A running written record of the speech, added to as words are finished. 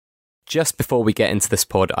Just before we get into this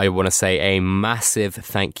pod, I want to say a massive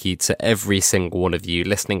thank you to every single one of you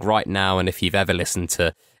listening right now. And if you've ever listened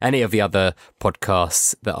to any of the other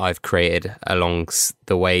podcasts that I've created along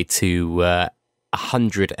the way to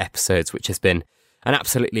 100 episodes, which has been an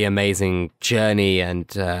absolutely amazing journey.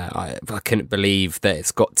 And I couldn't believe that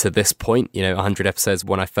it's got to this point, 100 episodes.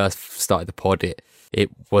 When I first started the pod, it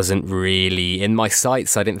wasn't really in my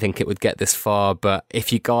sights. I didn't think it would get this far. But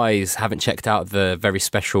if you guys haven't checked out the very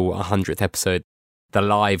special 100th episode, the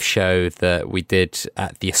live show that we did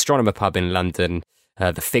at the Astronomer Pub in London,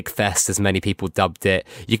 the Fig Fest, as many people dubbed it,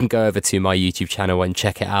 you can go over to my YouTube channel and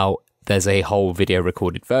check it out. There's a whole video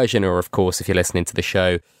recorded version, or of course, if you're listening to the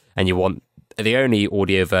show and you want the only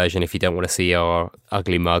audio version, if you don't want to see our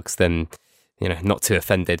ugly mugs, then not too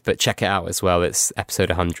offended, but check it out as well. It's episode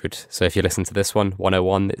 100. So if you listen to this one,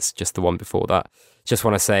 101, it's just the one before that. Just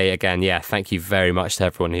want to say again, thank you very much to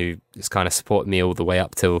everyone who has kind of supported me all the way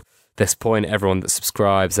up till this point. Everyone that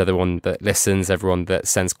subscribes, everyone that listens, everyone that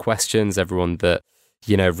sends questions, everyone that,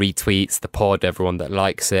 retweets the pod, everyone that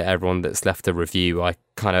likes it, everyone that's left a review. I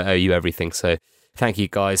kind of owe you everything. So thank you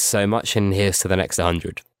guys so much. And here's to the next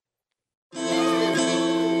 100.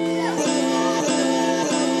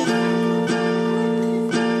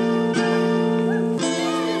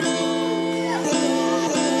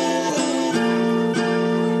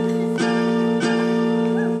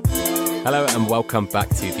 Hello and welcome back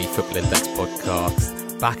to the Football Index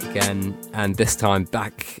podcast. Back again, and this time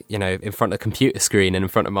back, in front of the computer screen and in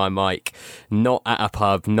front of my mic, not at a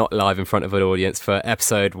pub, not live in front of an audience, for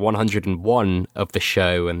episode 101 of the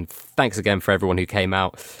show. And thanks again for everyone who came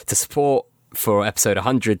out to support for episode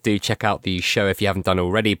 100. Do check out the show if you haven't done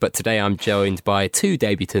already. But today I'm joined by two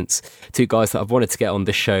debutants, two guys that I've wanted to get on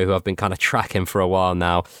the show who I've been kind of tracking for a while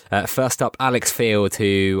now. First up, Alex Field,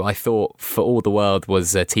 who I thought for all the world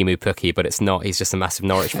was Timu Pukki, but it's not. He's just a massive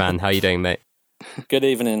Norwich fan. How are you doing, mate? Good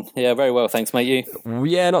evening. Yeah, very well, thanks, mate. You?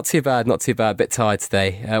 Yeah, not too bad. A bit tired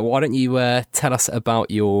today. Why don't you tell us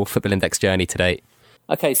about your Football Index journey today?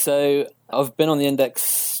 Okay, so I've been on the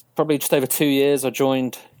Index probably just over 2 years. I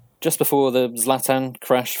joined just before the Zlatan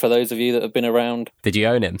crash, for those of you that have been around. Did you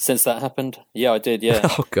own him? Since that happened? Yeah, I did, yeah.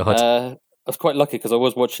 Oh, God. I was quite lucky because I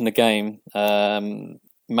was watching the game,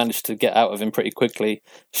 managed to get out of him pretty quickly,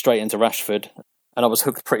 straight into Rashford, and I was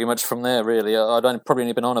hooked pretty much from there, really. I'd probably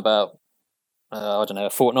only been on about, a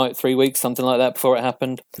fortnight, 3 weeks, something like that before it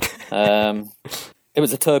happened. It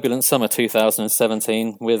was a turbulent summer,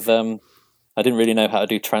 2017, with I didn't really know how to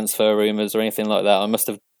do transfer rumours or anything like that. I must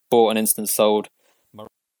have bought and instant sold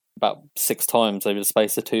about 6 times over the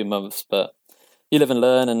space of 2 months, but you live and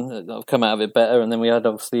learn, and I've come out of it better. And then we had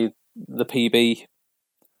obviously the PB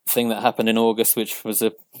thing that happened in August, which was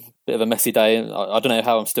a bit of a messy day. I don't know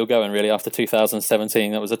how I'm still going really after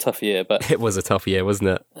 2017. That was a tough year, but it was a tough year, wasn't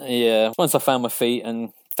it? Yeah. Once I found my feet and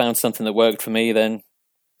found something that worked for me, then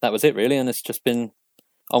that was it really, and it's just been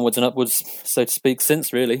onwards and upwards, so to speak,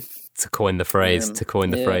 since really. To coin the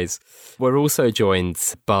phrase. We're also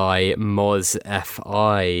joined by Mozz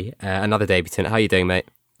FI, another debutant. How are you doing, mate?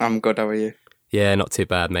 I'm good, how are you? Yeah, not too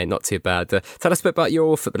bad, mate, not too bad. Tell us a bit about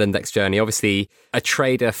your Football Index journey. Obviously, a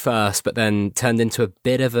trader first, but then turned into a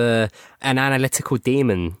bit of an analytical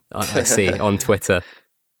demon, I see, on Twitter.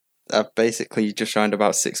 I basically just joined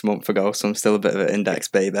about 6 months ago, so I'm still a bit of an index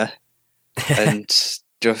baby. And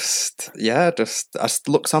I just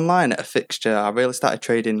looked online at a fixture. I really started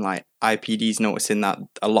trading like IPDs, noticing that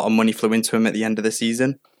a lot of money flew into them at the end of the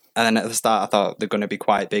season. And then at the start, I thought they're going to be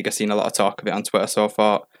quite big. I've seen a lot of talk of it on Twitter, so I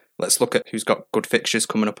thought, let's look at who's got good fixtures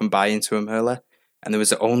coming up and buy into them early. And there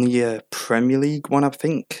was only a Premier League one, I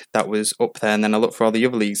think, that was up there. And then I looked for all the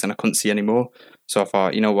other leagues and I couldn't see any more. So I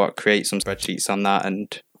thought, you know what, create some spreadsheets on that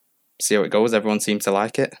and see how it goes. Everyone seemed to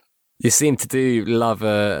like it. You seem to love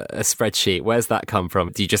a spreadsheet. Where's that come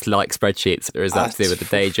from? Do you just like spreadsheets, or is that to do with the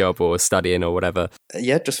day job or studying or whatever?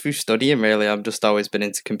 Yeah, just through studying, really. I've just always been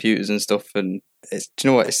into computers and stuff, and do you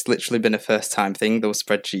know what? It's literally been a first-time thing, those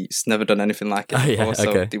spreadsheets. Never done anything like it before,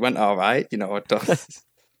 so they went all right. It's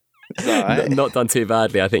all right. Not done too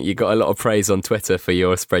badly. I think you got a lot of praise on Twitter for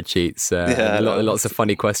your spreadsheets. Lots of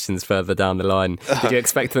funny questions further down the line. Did you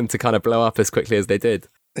expect them to kind of blow up as quickly as they did?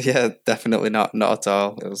 Yeah, definitely not at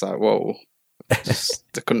all. It was like, whoa.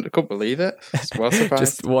 I couldn't believe it. I was well surprised.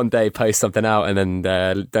 Just one day post something out and then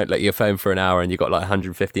don't look at your phone for an hour and you got like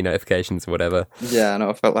 150 notifications or whatever. Yeah, I know.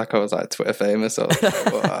 I felt like I was like Twitter famous. So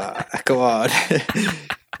go on.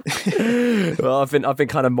 Well, I've been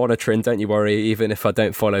kind of monitoring. Don't you worry. Even if I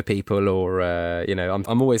don't follow people, or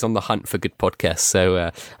I'm always on the hunt for good podcasts.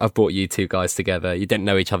 So I've brought you two guys together. You didn't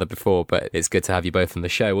know each other before, but it's good to have you both on the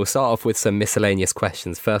show. We'll start off with some miscellaneous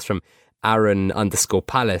questions. First from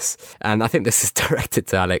Aaron_Palace. And I think this is directed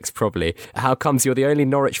to Alex, probably. How comes you're the only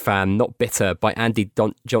Norwich fan not bitter by Andy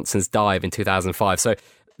Johnson's dive in 2005? So,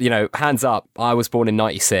 hands up, I was born in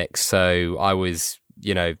 96, so I was,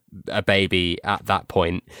 a baby at that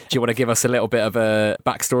point. Do you want to give us a little bit of a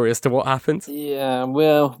backstory as to what happened? Yeah,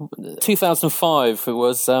 well, 2005 it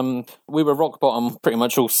was. We were rock bottom pretty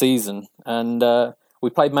much all season, and we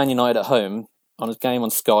played Man United at home on a game on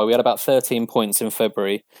Sky. We had about 13 points in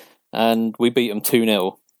February, and we beat them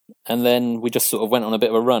 2-0. And then we just sort of went on a bit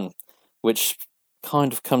of a run, which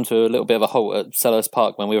kind of come to a little bit of a halt at Selhurst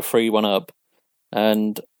Park when we were 3-1 up.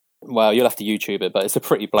 And well, you'll have to YouTube it, but it's a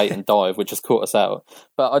pretty blatant dive which has caught us out.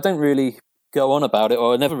 But I don't really go on about it,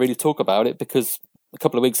 or I never really talk about it, because a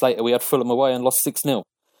couple of weeks later we had Fulham away and lost 6-0.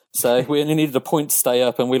 So we only needed a point to stay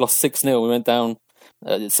up, and we lost 6-0. We went down.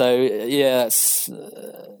 It's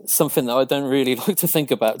something that I don't really like to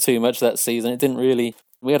think about too much that season. It didn't really...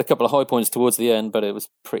 We had a couple of high points towards the end, but it was a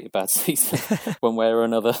pretty bad season one way or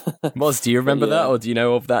another. Moz, do you remember that, or do you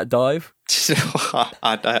know of that dive?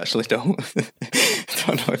 I actually don't. I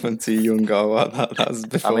don't know if I'm too young or what. That was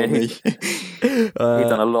before me. He'd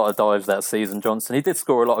done a lot of dives that season, Johnson. He did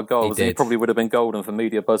score a lot of goals. He probably would have been golden for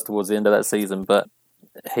media buzz towards the end of that season, but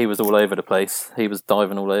he was all over the place. He was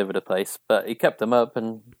diving all over the place, but he kept them up,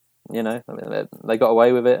 and they got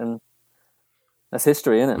away with it, and that's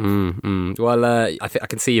history, isn't it? Well, I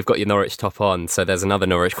can see you've got your Norwich top on, so there's another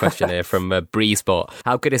Norwich question here from Breezebot.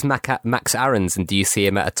 How good is Max Aarons, and do you see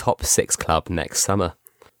him at a top 6 club next summer?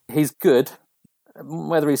 He's good.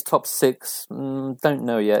 Whether he's top 6, don't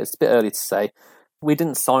know yet. It's a bit early to say. We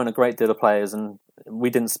didn't sign a great deal of players, and we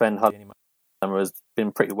didn't spend hardly any money. Summer has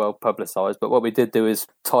been pretty well publicised, but what we did do is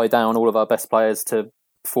tie down all of our best players to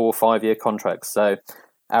 4 or 5 year contracts. So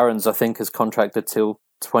Aarons, I think, has contracted till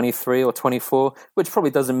 23 or 24, which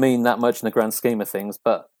probably doesn't mean that much in the grand scheme of things,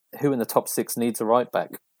 but who in the top 6 needs a right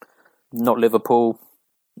back? Not Liverpool.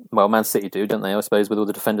 Well, Man City do, don't they, I suppose, with all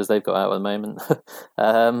the defenders they've got out at the moment.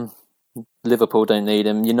 Liverpool don't need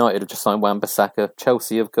him. United have just signed Wan-Bissaka.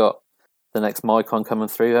 Chelsea have got the next Maicon coming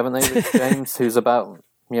through, haven't they, with James, who's about,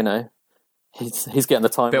 he's getting the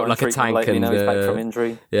time. Built like a tank, lately, and he's back from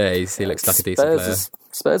injury. Yeah, he looks like a decent player.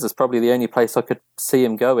 Spurs is probably the only place I could see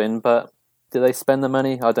him going, but do they spend the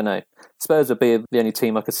money? I don't know. Spurs would be the only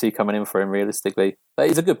team I could see coming in for him, realistically. But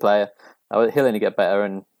he's a good player. He'll only get better,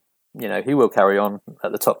 and he will carry on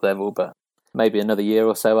at the top level, but maybe another year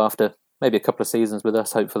or so after, maybe a couple of seasons with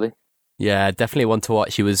us, hopefully. Yeah, definitely one to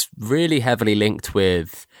watch. He was really heavily linked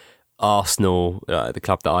with Arsenal, the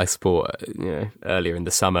club that I support, earlier in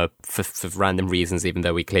the summer for random reasons, even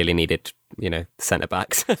though we clearly needed, centre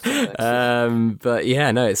backs. But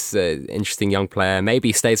yeah, no, it's an interesting young player. Maybe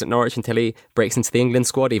he stays at Norwich until he breaks into the England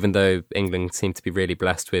squad, even though England seem to be really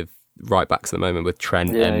blessed with right backs at the moment with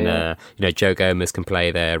Trent Joe Gomez can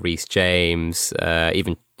play there, Reece James,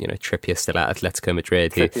 even Trippier still at Atletico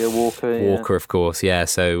Madrid. Walker, of course, yeah.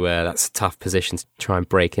 So that's a tough position to try and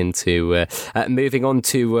break into. Moving on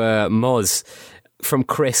to Moz. From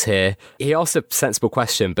Chris here, he asked a sensible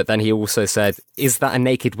question, but then he also said, is that a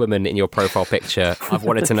naked woman in your profile picture? I've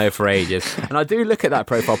wanted to know for ages. And I do look at that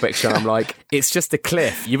profile picture and I'm like, it's just a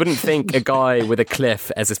cliff. You wouldn't think a guy with a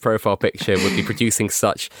cliff as his profile picture would be producing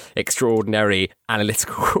such extraordinary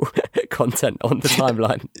analytical content on the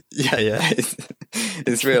timeline. Yeah.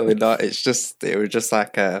 It's really not. It was just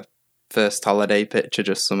like a first holiday picture,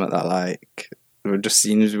 just something that we were just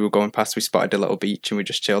seeing as we were going past, we spotted a little beach and we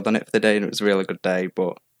just chilled on it for the day, and it was a really good day,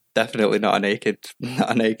 but definitely not a naked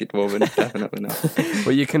woman, definitely not.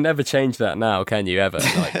 Well, you can never change that now, can you, ever?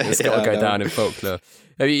 It's got to go down in folklore.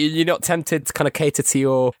 You're not tempted to kind of cater to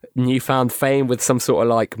your newfound fame with some sort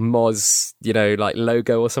of Moz,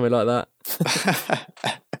 logo or something like that?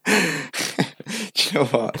 Do you know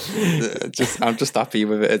what? I'm just happy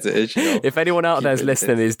with it as it is. If anyone out there's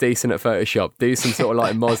listening is decent at Photoshop, do some sort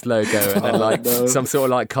of Moz logo and then some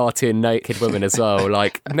sort of cartoon naked woman as well.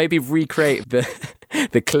 Maybe recreate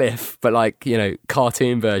the cliff, but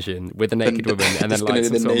cartoon version with a naked woman, and then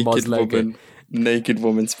some sort of Moz logo. Naked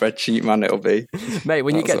woman spreadsheet, man, it'll be. Mate,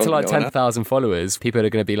 when you get to 10,000 followers, people are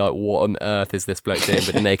going to be like, what on earth is this bloke doing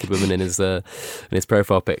with a naked woman in his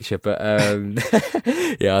profile picture? But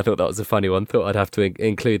yeah, I thought that was a funny one. Thought I'd have to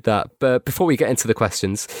include that. But before we get into the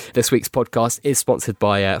questions, this week's podcast is sponsored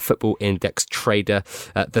by Football Index Trader,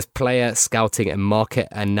 the player scouting and market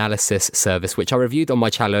analysis service, which I reviewed on my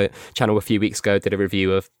channel a few weeks ago. Did a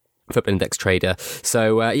review of Football Index Trader.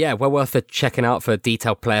 So well worth checking out for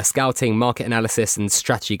detailed player scouting, market analysis and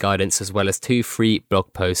strategy guidance, as well as 2 free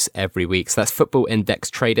blog posts every week. So that's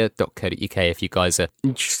footballindextrader.co.uk if you guys are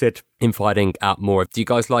interested in finding out more. Do you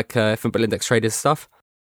guys like Football Index Trader's stuff?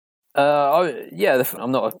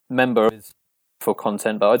 I'm not a member of his for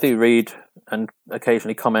content, but I do read and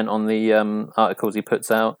occasionally comment on the articles he puts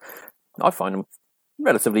out. I find them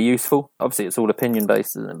relatively useful. Obviously, it's all opinion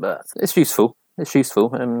based, isn't it? But it's useful. It's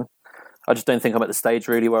useful, and I just don't think I'm at the stage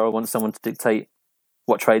really where I want someone to dictate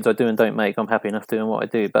what trades I do and don't make. I'm happy enough doing what I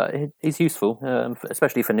do, but he's useful,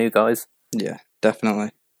 especially for new guys. Yeah,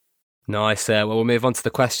 definitely. Nice. Well, we'll move on to the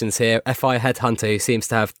questions here. FI Headhunter, who seems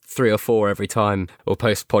to have 3 or 4 every time or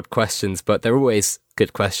post pod questions, but they're always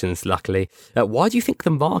good questions, luckily. Why do you think the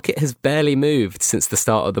market has barely moved since the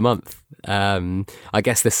start of the month? I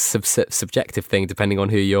guess this is a subjective thing depending on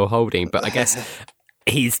who you're holding, but I guess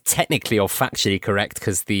he's technically or factually correct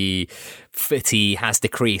because the FTSE has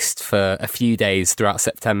decreased for a few days throughout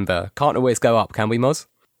September. Can't always go up, can we, Moz?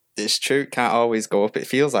 It's true, can't always go up. It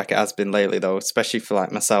feels like it has been lately, though, especially for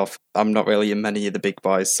like myself. I'm not really in many of the big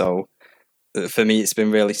boys, so for me, it's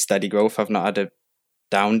been really steady growth. I've not had a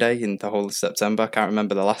down day in the whole of September. I can't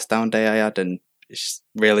remember the last down day I had, and it's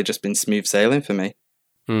really just been smooth sailing for me.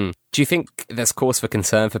 Do you think there's cause for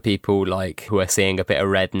concern for people like who are seeing a bit of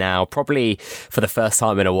red now, probably for the first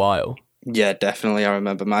time in a while? Yeah, definitely. I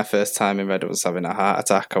remember my first time in red, I was having a heart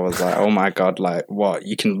attack. I was like, oh my God, like, what?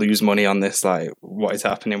 You can lose money on this? Like, what is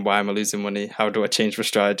happening? Why am I losing money? How do I change my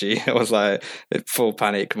strategy? I was like in full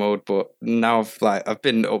panic mode. But now I've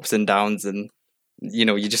been ups and downs, and you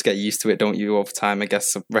know, you just get used to it, don't you, over time? I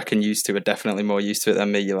guess I reckon used to it, definitely more used to it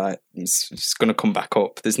than me. You're like, it's going to come back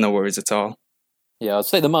up. There's no worries at all. Yeah, I'd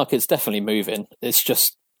say the market's definitely moving. It's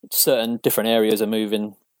just certain different areas are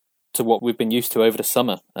moving to what we've been used to over the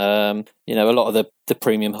summer. You know, a lot of the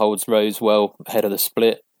premium holds rose well ahead of the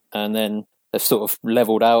split, and then they've sort of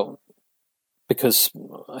leveled out because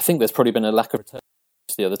I think there's probably been a lack of return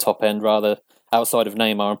to the other top end, rather outside of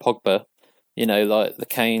Neymar and Pogba. You know, like the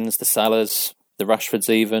Kanes, the Salahs, the Rashfords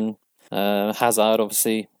even. Hazard,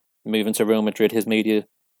 obviously, moving to Real Madrid, his media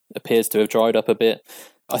appears to have dried up a bit.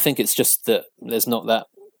 I think it's just that there's not that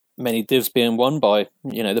many divs being won by,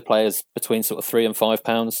 you know, the players between sort of £3 and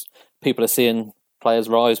 £5. People are seeing players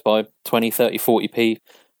rise by 20, 30, 40p,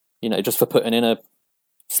 you know, just for putting in a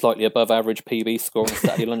slightly above average PB score on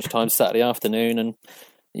Saturday lunchtime, Saturday afternoon. And,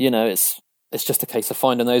 you know, it's just a case of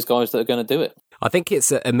finding those guys that are going to do it. I think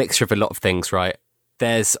it's a mixture of a lot of things, right?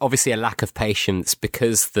 There's obviously a lack of patience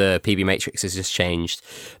because the PB matrix has just changed.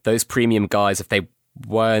 Those premium guys, if they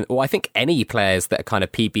weren't, or I think any players that are kind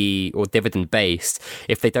of PB or dividend based,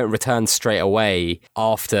 if they don't return straight away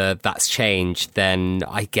after that's changed, then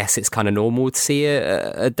I guess it's kind of normal to see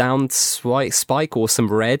a down spike or some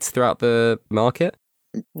red throughout the market.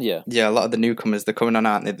 Yeah, a lot of the newcomers, they're coming on,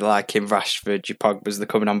 aren't they? They're like in Rashford, your Pogbas, they're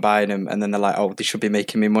coming on buying them, and then they're like, oh, they should be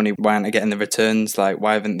making me money. Why aren't I getting the returns? Like,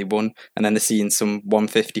 why haven't they won? And then they're seeing some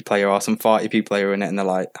 150 player or some 40p player in it, and they're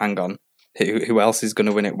like, hang on, who else is going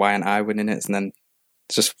to win it? Why aren't I winning it? And then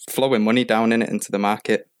it's just flowing money down in it into the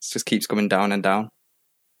market. It just keeps going down and down.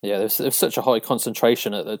 Yeah, there's such a high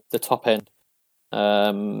concentration at the top end.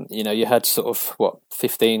 You know, you had sort of,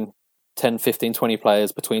 10, 15, 20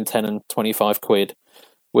 players between 10 and 25 quid,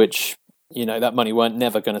 which, you know, that money weren't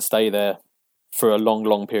never going to stay there for a long,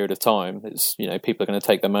 long period of time. It's, you know, people are going to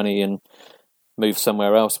take their money and move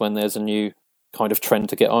somewhere else when there's a new kind of trend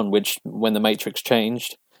to get on, which when the matrix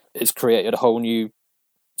changed, it's created a whole new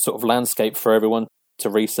sort of landscape for everyone to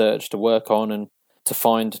research, to work on, and to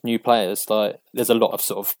find new players. Like, there's a lot of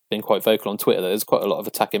sort of been quite vocal on Twitter that there's quite a lot of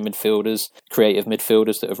attacking midfielders, creative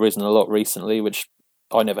midfielders that have risen a lot recently, which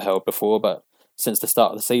I never held before, but since the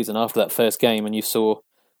start of the season, after that first game, and you saw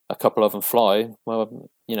a couple of them fly, well,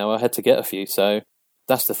 you know, I had to get a few. So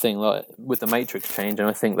that's the thing, like with the matrix change, and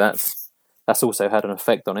I think that's also had an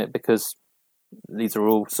effect on it, because these are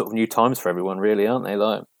all sort of new times for everyone, really, aren't they?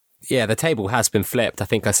 Like, yeah, the table has been flipped. I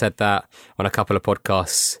think I said that on a couple of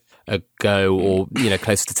podcasts ago, or, you know,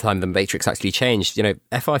 closer to the time the matrix actually changed. You know,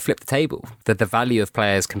 FI flipped the table. The value of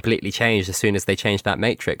players completely changed as soon as they changed that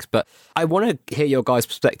matrix. But I want to hear your guys'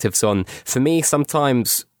 perspectives on, for me,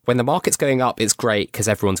 sometimes when the market's going up, it's great because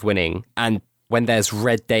everyone's winning. And when there's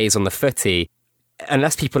red days on the footy,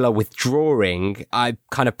 unless people are withdrawing, I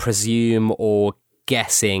kind of presume or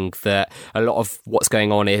guessing that a lot of what's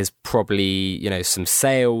going on is probably, you know, some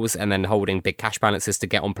sales and then holding big cash balances to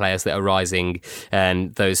get on players that are rising,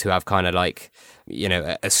 and those who have kind of like, you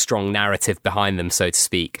know, a strong narrative behind them, so to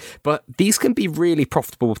speak. But these can be really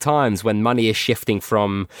profitable times when money is shifting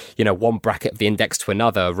from, you know, one bracket of the index to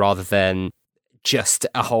another rather than just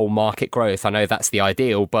a whole market growth. I know that's the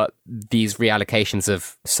ideal, but these reallocations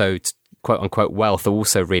of quote unquote wealth are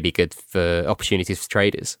also really good for opportunities for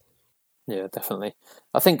traders. Yeah, definitely.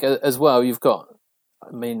 I think as well, you've got,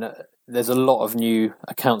 I mean, there's a lot of new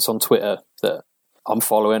accounts on Twitter that I'm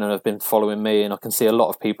following and have been following me, and I can see a lot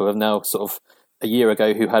of people have now sort of a year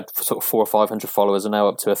ago who had sort of 400 or 500 followers are now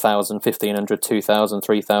up to 1,000, 1,500, 2,000,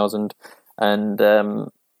 3,000, and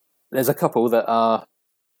there's a couple that are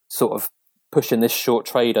sort of pushing this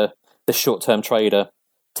short-term trader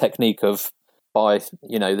technique of buy,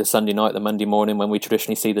 the Sunday night, the Monday morning when we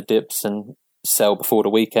traditionally see the dips, and sell before the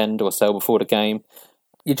weekend or sell before the game.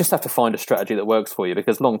 You just have to find a strategy that works for you,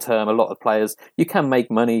 because long term, a lot of players, you can make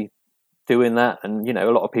money doing that, and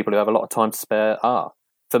a lot of people who have a lot of time to spare are.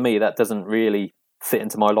 For me, that doesn't really fit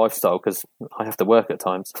into my lifestyle because I have to work at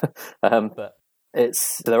times. But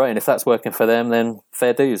it's their own. If that's working for them, then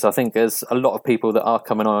fair dues. I think there's a lot of people that are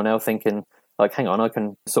coming on now thinking, like, hang on, I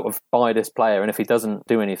can sort of buy this player, and if he doesn't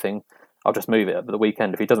do anything, I'll just move it up at the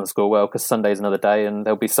weekend if he doesn't score well, because Sunday's another day and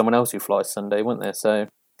there'll be someone else who flies Sunday, won't there? So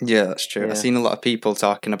yeah, that's true. Yeah. I've seen a lot of people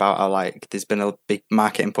talking about how there's been a big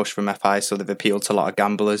marketing push from FI, so they've appealed to a lot of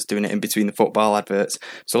gamblers doing it in between the football adverts.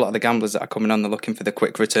 So a lot of the gamblers that are coming on, they're looking for the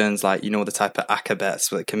quick returns, the type of ACCA bets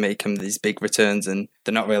that can make them these big returns, and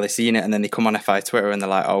they're not really seeing it. And then they come on FI Twitter and they're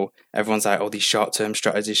like, everyone's like, these short-term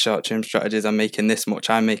strategies, I'm making this much,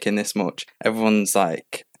 I'm making this much. Everyone's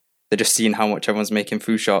like, they're just seeing how much everyone's making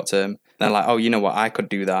through short term. They're like, you know what, I could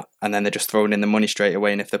do that. And then they're just throwing in the money straight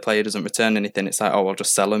away. And if the player doesn't return anything, it's like, I'll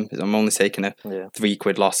just sell them. I'm only taking a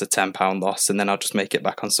 £3 loss, a £10 loss, and then I'll just make it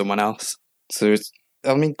back on someone else. So,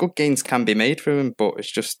 good gains can be made through them, but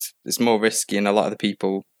it's more risky, and a lot of the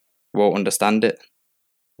people won't understand it.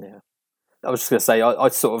 Yeah. I was just going to say, I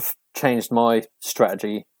sort of changed my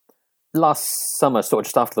strategy. Last summer, sort of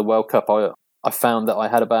just after the World Cup, I found that I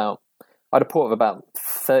had a port of about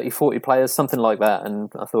 30, 40 players, something like that. And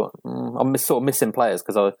I thought, I'm sort of missing players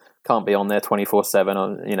because I can't be on there 24/7.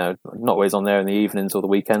 I'm, not always on there in the evenings or the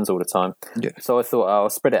weekends all the time. Yeah. So I thought I'll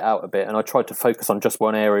spread it out a bit. And I tried to focus on just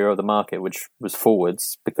one area of the market, which was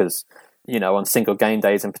forwards, because, on single game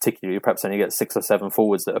days in particular, you perhaps only get 6 or 7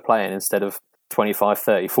 forwards that are playing instead of 25,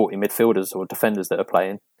 30, 40 midfielders or defenders that are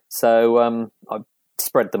playing. So I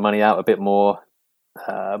spread the money out a bit more.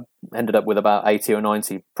 Ended up with about 80 or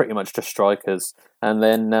 90 pretty much just strikers, and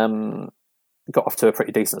then got off to a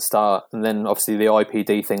pretty decent start. And then obviously the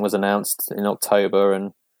IPD thing was announced in October,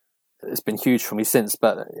 and it's been huge for me since.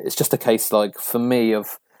 But it's just a case, for me,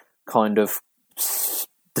 of kind of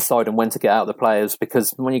deciding when to get out of the players,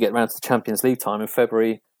 because when you get around to the Champions League time in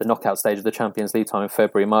February, the knockout stage of the Champions League time in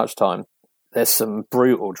February, March time, there's some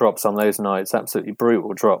brutal drops on those nights, absolutely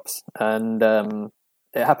brutal drops. And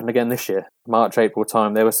it happened again this year, March, April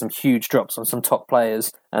time. There were some huge drops on some top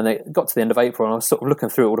players, and it got to the end of April, and I was sort of looking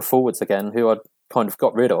through all the forwards again, who I'd kind of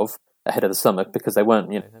got rid of ahead of the summer because they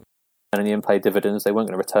weren't, any in-play dividends, they weren't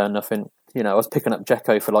going to return nothing. I was picking up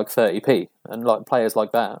Dzeko for 30p, and players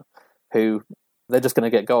like that, who they're just going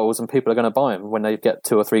to get goals, and people are going to buy them when they get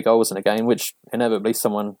 2 or 3 goals in a game, which inevitably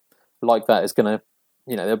someone like that is going to,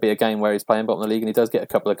 there'll be a game where he's playing bottom of the league and he does get a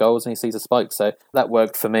couple of goals and he sees a spike. So that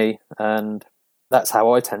worked for me, and that's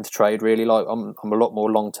how I tend to trade, really. I'm a lot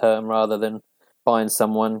more long term rather than buying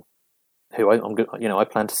someone who I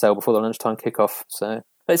plan to sell before the lunchtime kickoff. So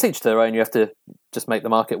it's each to their own. You have to just make the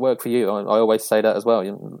market work for you. I always say that as well.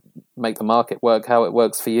 You make the market work how it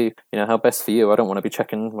works for you. How best for you. I don't want to be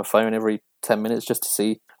checking my phone every 10 minutes just to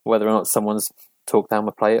see whether or not someone's talked down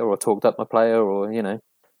my player or talked up my player, or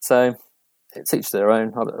So it's each to their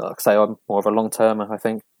own. Like I say, I'm more of a long termer, I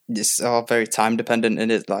think. It's all very time dependent,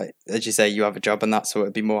 and it's as you say, you have a job and that, so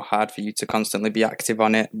it'd be more hard for you to constantly be active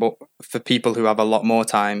on it. But for people who have a lot more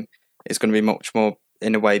time, it's going to be much more,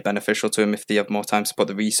 in a way, beneficial to them if they have more time to put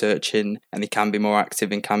the research in, and they can be more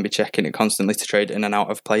active and can be checking it constantly to trade in and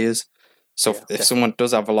out of players. So if someone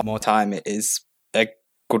does have a lot more time, it is a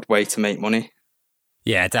good way to make money.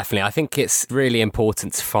 Yeah, definitely. I think it's really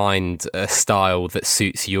important to find a style that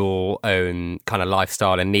suits your own kind of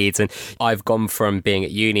lifestyle and needs. And I've gone from being at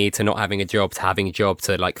uni to not having a job to having a job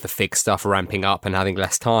to the fig stuff ramping up and having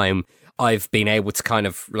less time. I've been able to kind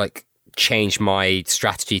of change my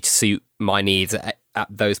strategy to suit my needs at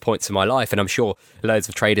those points in my life. And I'm sure loads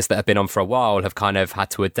of traders that have been on for a while have kind of had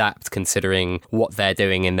to adapt considering what they're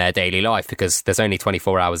doing in their daily life, because there's only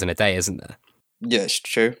 24 hours in a day, isn't there? Yeah, it's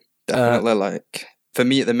true. Definitely. For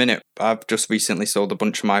me at the minute, I've just recently sold a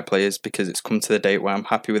bunch of my players because it's come to the date where I'm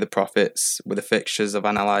happy with the profits, with the fixtures, I've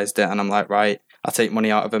analysed it, and I'm like, right, I'll take money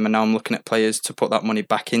out of them, and now I'm looking at players to put that money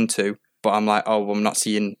back into, but I'm like, I'm not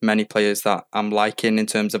seeing many players that I'm liking in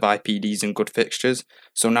terms of IPDs and good fixtures.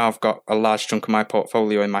 So now I've got a large chunk of my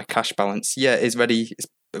portfolio in my cash balance. Yeah, it's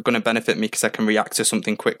going to benefit me because I can react to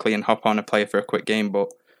something quickly and hop on a player for a quick game, but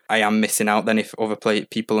I am missing out then if other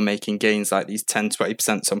people are making gains like these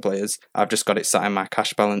 10-20% some players. I've just got it sat in my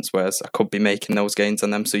cash balance, whereas I could be making those gains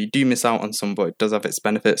on them. So you do miss out on some, but it does have its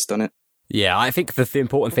benefits, doesn't it? Yeah, I think the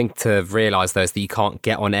important thing to realise, though, is that you can't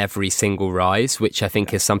get on every single rise, which I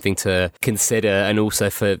think is something to consider. And also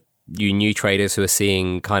for you new traders who are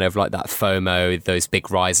seeing kind of like that FOMO, those big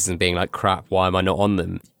rises and being like, crap, why am I not on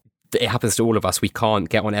them? It happens to all of us. We can't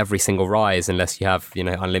get on every single rise unless you have,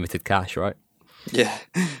 unlimited cash, right? Yeah.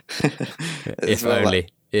 If only.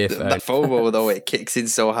 That FOMO though, it kicks in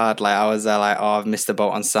so hard. Like I was there like, oh, I've missed the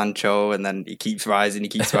boat on Sancho, and then he keeps rising, he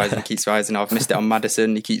keeps rising, he keeps rising. Oh, I've missed it on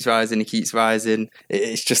Maddison, he keeps rising, he keeps rising.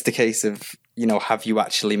 It's just a case of, have you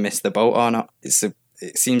actually missed the boat or not?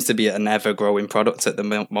 It seems to be an ever-growing product at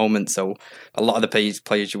the moment, so a lot of the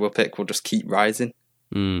players you will pick will just keep rising.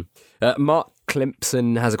 Mark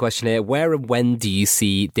Klimpson has a question here. Where and when do you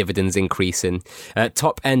see dividends increasing?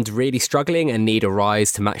 Top end really struggling and need a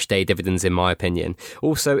rise to match day dividends, in my opinion.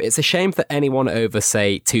 Also, it's a shame that anyone over,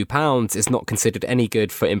 say, £2 is not considered any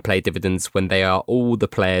good for in-play dividends when they are all the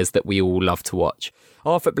players that we all love to watch.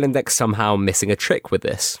 Are Football Index somehow missing a trick with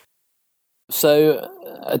this? So,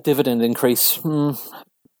 a dividend increase,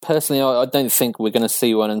 personally, I don't think we're going to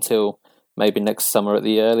see one until maybe next summer at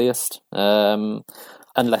the earliest.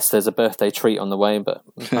 Unless there's a birthday treat on the way, but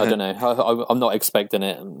I don't know. I'm not expecting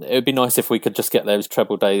it. It would be nice if we could just get those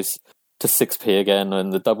treble days to 6p again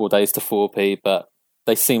and the double days to 4p, but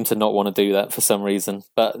they seem to not want to do that for some reason.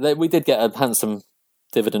 But we did get a handsome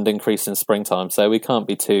dividend increase in springtime, so we can't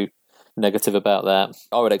be too negative about that.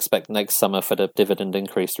 I would expect next summer for the dividend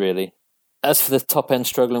increase, really. As for the top end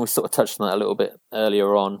struggling, we sort of touched on that a little bit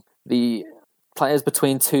earlier on. The players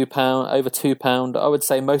between £2, over £2, I would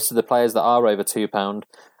say most of the players that are over £2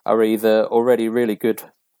 are either already really good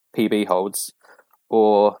PB holds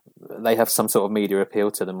or they have some sort of media appeal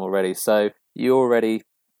to them already. So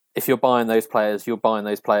if you're buying those players, you're buying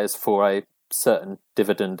those players for a certain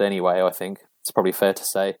dividend anyway, I think. It's probably fair to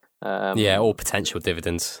say. Or potential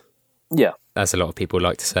dividends. Yeah. As a lot of people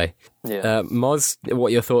like to say. Yeah. Moz, what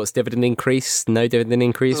are your thoughts? Dividend increase? No dividend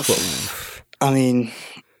increase? I mean,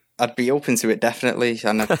 I'd be open to it, definitely.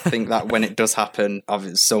 And I think that when it does happen,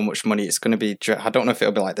 of so much money, it's going to be... I don't know if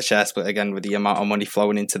it'll be like the share split again with the amount of money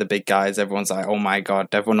flowing into the big guys. Everyone's like, oh my God,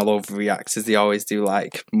 everyone will overreact as they always do,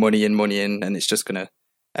 like money in. And it's just going to...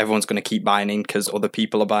 Everyone's going to keep buying in because other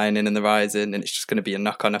people are buying in and they're rising, and it's just going to be a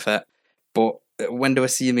knock-on effect. But when do I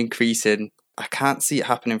see them increasing? I can't see it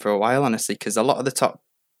happening for a while, honestly, because a lot of the top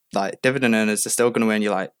dividend earners are still going to earn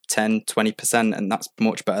you 10-20%, and that's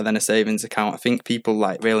much better than a savings account. I think people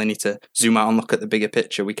really need to zoom out and look at the bigger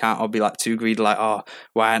picture. We can't all be too greedy, why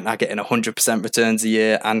aren't I getting 100% returns a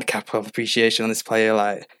year and capital appreciation on this player?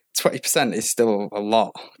 20% is still a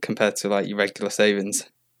lot compared to your regular savings.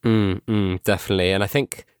 Definitely. And I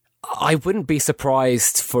think I wouldn't be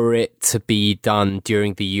surprised for it to be done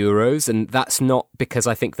during the Euros, and that's not because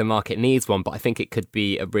I think the market needs one, but I think it could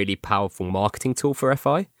be a really powerful marketing tool for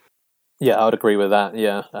FI. Yeah, I would agree with that,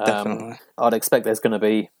 yeah. Definitely. I'd expect there's going to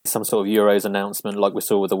be some sort of Euros announcement like we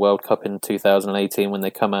saw with the World Cup in 2018 when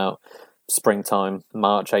they come out springtime,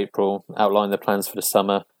 March, April, outline their plans for the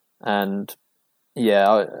summer. And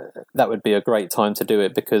yeah, that would be a great time to do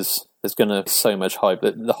it because there's going to be so much hype.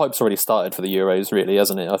 The hype's already started for the Euros, really,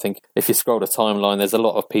 hasn't it? I think if you scroll the timeline, there's a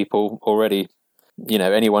lot of people already,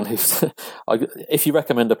 anyone who's... if you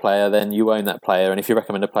recommend a player, then you own that player. And if you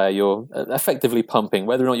recommend a player, you're effectively pumping.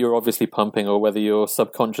 Whether or not you're obviously pumping or whether you're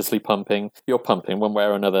subconsciously pumping, you're pumping one way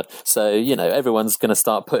or another. So, everyone's going to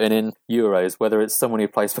start putting in Euros, whether it's someone who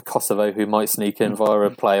plays for Kosovo who might sneak in via a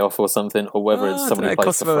playoff or something, or whether it's someone who plays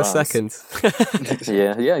Kosovo for France. second.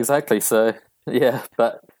 Yeah, exactly. So, yeah,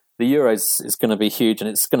 but the Euros is going to be huge, and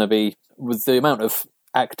it's going to be, with the amount of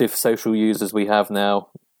active social users we have now,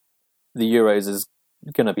 the Euros is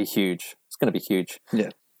going to be huge. It's going to be huge. Yeah.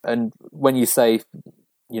 And when you say,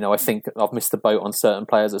 I think I've missed the boat on certain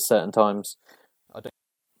players at certain times,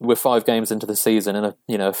 we're 5 games into the season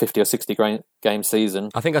in a 50 or 60 game season.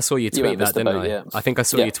 I think I saw you tweet that, didn't I? Yeah. I think I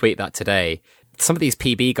saw you tweet that today. Some of these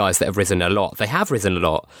PB guys that have risen a lot, they have risen a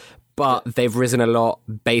lot, but they've risen a lot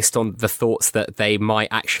based on the thoughts that they might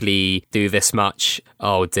actually do this much.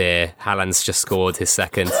 Oh dear, Haaland's just scored his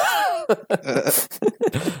second.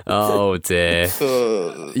 Oh dear.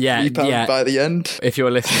 Yeah. By the end. If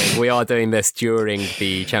you're listening, we are doing this during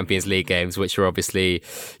the Champions League games, which are obviously,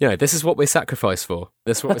 this is what we're sacrificed for.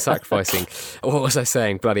 This is what we're sacrificing. What was I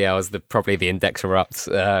saying? Bloody hell, probably the index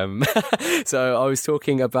erupts. So I was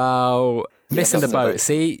talking about missing the boat.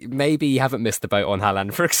 See, maybe you haven't missed the boat on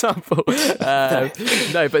Haaland, for example.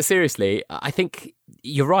 No, but seriously, I think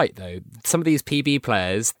you're right, though. Some of these PB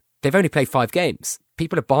players, they've only played 5 games.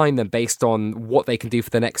 people are buying them based on what they can do for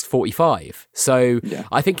the next 45. So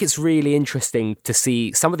I think it's really interesting to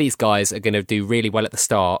see some of these guys are going to do really well at the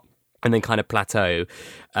start and then kind of plateau.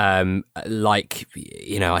 Like,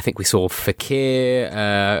 you know, I think we saw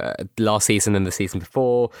Fixture last season and the season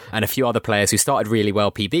before, and a few other players who started really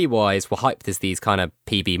well PB-wise were hyped as these kind of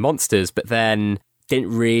PB monsters, but then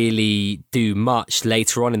didn't really do much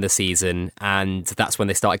later on in the season, and that's when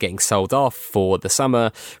they started getting sold off for the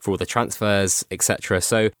summer, for all the transfers, etc.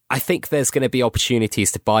 So I think there's going to be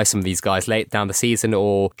opportunities to buy some of these guys late down the season,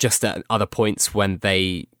 or just at other points when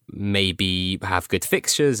they maybe have good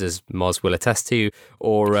fixtures, as Moz will attest to,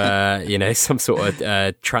 or you know, some sort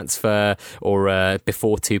of transfer, or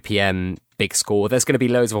before 2 p.m. big score. There's going to be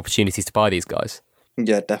loads of opportunities to buy these guys.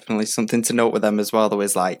 Yeah, definitely. Something to note with them as well, though,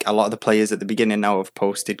 is like a lot of the players at the beginning now have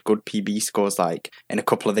posted good PB scores, like in a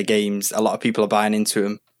couple of the games. A lot of people are buying into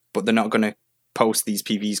them, but they're not going to post these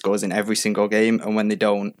PB scores in every single game. And when they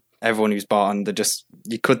don't, everyone who's bought on,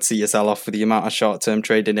 you could see a sell off for the amount of short-term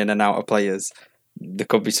trading in and out of players. There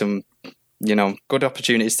could be some, you know, good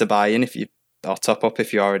opportunities to buy in or top up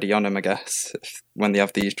if you're already on them, I guess, when they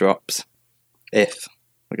have these drops. I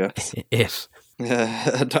guess. If.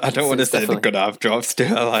 Yeah, I don't want to say they're going to have drops, do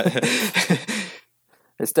I? Like...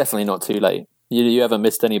 It's definitely not too late. You haven't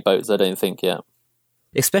missed any boats, I don't think, yet.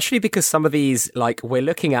 Especially because some of these, like, we're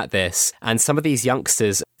looking at this, and some of these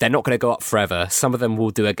youngsters, they're not going to go up forever. Some of them will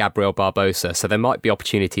do a Gabriel Barbosa, so there might be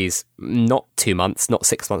opportunities, not 2 months, not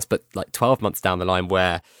 6 months, but like 12 months down the line,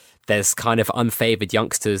 where there's kind of unfavoured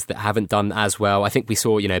youngsters that haven't done as well. I think we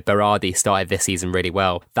saw, you know, Berardi started this season really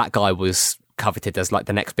well. That guy was coveted as like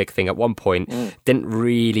the next big thing at one point, didn't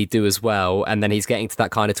really do as well, and then he's getting to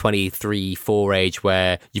that kind of 23-4 age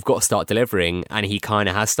where you've got to start delivering, and he kind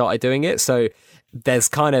of has started doing it. So there's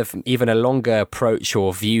kind of even a longer approach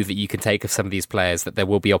or view that you can take of some of these players, that there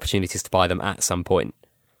will be opportunities to buy them at some point.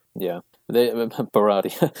 Yeah.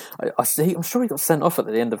 Berardi, I'm sure he got sent off at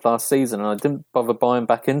the end of last season, and I didn't bother buying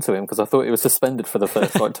back into him because I thought he was suspended for the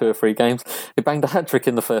first like 2 or 3 games. He banged a hat-trick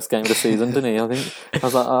in the first game of the season, didn't he? I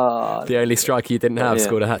was like, the only striker you didn't have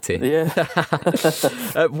scored a hat-trick.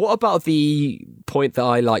 Yeah. What about the point that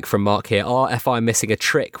I like from Mark here? Are FI missing a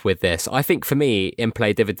trick with this? I think for me,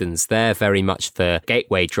 in-play dividends, they're very much the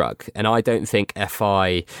gateway drug, and I don't think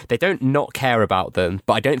FI, they don't not care about them,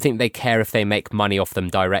 but I don't think they care if they make money off them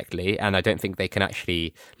directly, and I don't think they can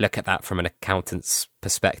actually look at that from an accountant's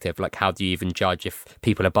perspective. Like, how do you even judge if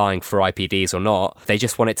people are buying for IPDs or not? They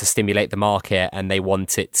just want it to stimulate the market, and they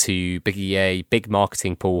want it to be a big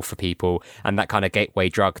marketing pool for people, and that kind of gateway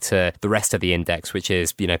drug to the rest of the index, which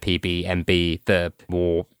is, you know, PB, MB, the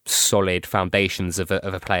more solid foundations of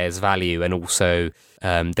a player's value, and also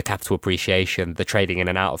the capital appreciation, the trading in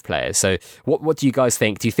and out of players. So what do you guys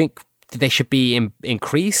think? Do you think they should be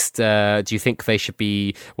increased? Do you think they should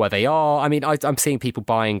be where they are? I mean, I'm seeing people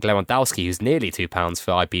buying Lewandowski, who's nearly £2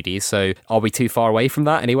 for IPD. So are we too far away from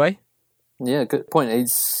that anyway? Yeah, good point.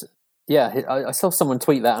 I saw someone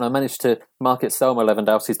tweet that, and I managed to market sell my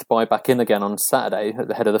Lewandowski's to buy back in again on Saturday at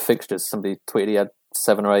the head of the fixtures. Somebody tweeted he had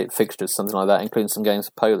 7 or 8 fixtures, something like that, including some games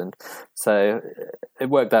for Poland. So it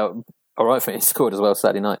worked out all right for me. He scored as well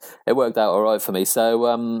Saturday night. It worked out all right for me.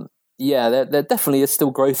 So, yeah, there definitely is still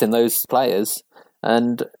growth in those players,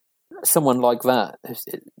 and someone like that,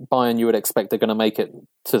 Bayern, you would expect they're going to make it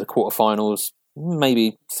to the quarterfinals,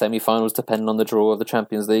 maybe semi-finals, depending on the draw of the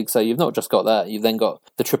Champions League. So you've not just got that, you've then got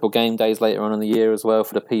the triple game days later on in the year as well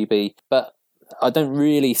for the PB. But I don't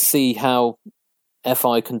really see how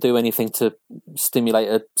FI can do anything to stimulate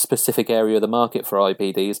a specific area of the market for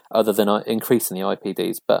IPDs other than increasing the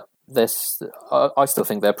IPDs. But I still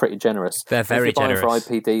think they're pretty generous. They're very generous.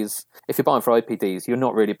 If you're buying for IPDs, you're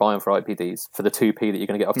not really buying for IPDs for the 2p that you're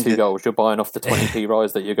going to get off 2 goals. You're buying off the 20p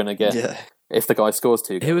rise that you're going to get if the guy scores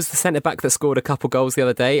 2 goals. Who was the centre-back that scored a couple goals the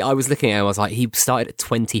other day? I was looking at him, I was like, he started at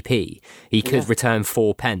 20p. He could return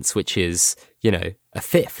 4 pence, which is, you know, a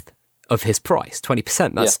fifth of his price,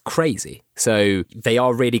 20%. That's crazy. So they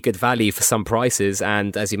are really good value for some prices,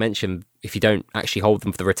 and as you mentioned, if you don't actually hold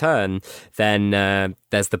them for the return, then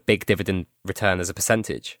there's the big dividend return as a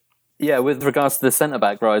percentage. Yeah, with regards to the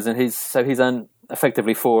centre-back rise, and he's earned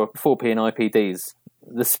effectively 4p in IPDs.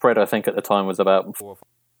 The spread, I think, at the time was about 4,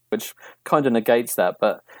 which kind of negates that.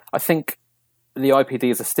 But I think the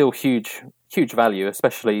IPDs are still huge value,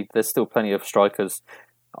 especially there's still plenty of strikers.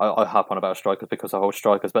 I harp on about strikers because I hold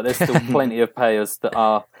strikers, but there's still plenty of players that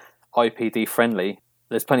are IPD friendly.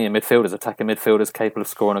 There's plenty of midfielders, attacking midfielders capable of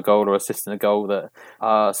scoring a goal or assisting a goal that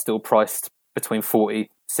are still priced between 40,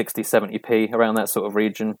 60, 70p, around that sort of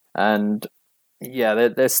region. And Yeah,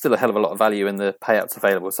 there's still a hell of a lot of value in the payouts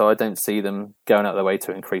available, so I don't see them going out of their way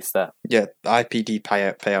to increase that. Yeah, IPD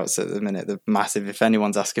payouts at the minute, they're massive. If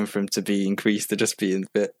anyone's asking for them to be increased, they're just being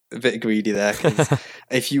a bit greedy there. 'Cause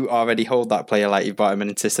if you already hold that player like you bought him in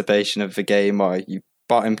anticipation of the game, or you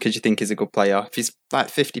bought him because you think he's a good player, if he's like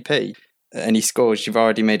 50p and he scores, you've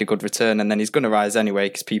already made a good return, and then he's going to rise anyway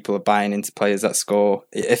because people are buying into players that score.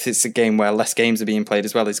 If it's a game where less games are being played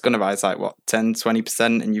as well, it's going to rise like, 10,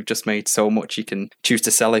 20%, and you've just made so much. You can choose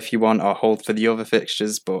to sell if you want or hold for the other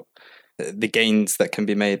fixtures, but the gains that can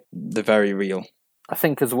be made, they're very real. I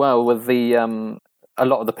think as well with the a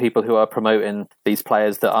lot of the people who are promoting these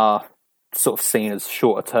players that are sort of seen as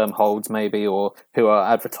shorter term holds maybe, or who are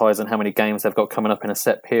advertising how many games they've got coming up in a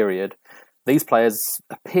set period, these players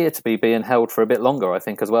appear to be being held for a bit longer, I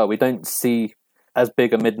think, as well. We don't see as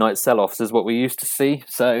big a midnight sell-offs as what we used to see.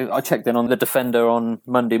 So I checked in on the defender on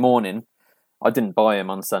Monday morning. I didn't buy him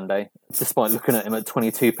on Sunday, despite looking at him at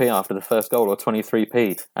 22p after the first goal, or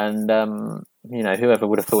 23p. And, whoever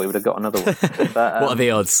would have thought he would have got another one. But, what are the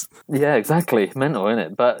odds? Yeah, exactly. Mental, isn't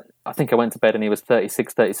it? But I think I went to bed and he was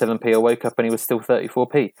 36, 37p. I woke up and he was still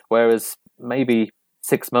 34p. Whereas maybe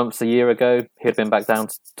 6 months, a year ago, he'd been back down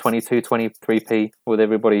to 22, 23p with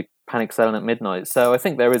everybody panic selling at midnight. So I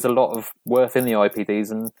think there is a lot of worth in the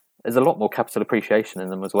IPDs, and there's a lot more capital appreciation in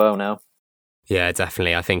them as well now. Yeah,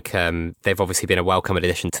 definitely. I think they've obviously been a welcome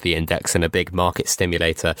addition to the index and a big market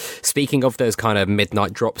stimulator. Speaking of those kind of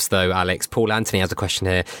midnight drops, though, Alex, Paul Anthony has a question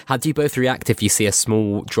here. How do you both react if you see a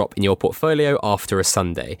small drop in your portfolio after a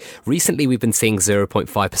Sunday? Recently, we've been seeing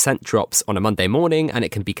 0.5% drops on a Monday morning, and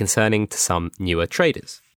it can be concerning to some newer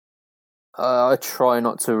traders. I try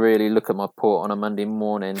not to really look at my port on a Monday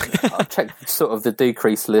morning. I check sort of the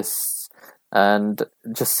decrease lists and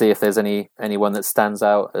just see if there's anyone that stands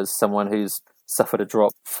out as someone who's suffered a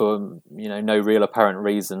drop for no real apparent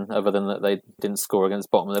reason other than that they didn't score against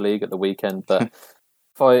bottom of the league at the weekend. But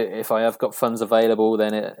if I have got funds available,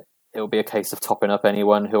 then it'll be a case of topping up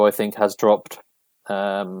anyone who I think has dropped,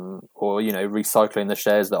 or recycling the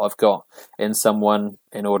shares that I've got in someone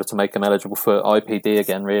in order to make them eligible for IPD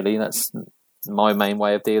again. Really, that's my main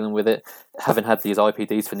way of dealing with it. Having had these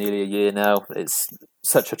IPDs for nearly a year now, it's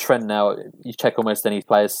such a trend now. You check almost any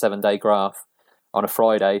player's 7-day graph on a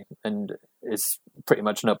Friday, and it's pretty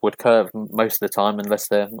much an upward curve most of the time, unless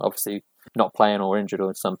they're obviously not playing or injured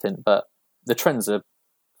or something. But the trends are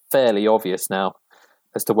fairly obvious now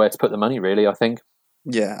as to where to put the money, really, I think.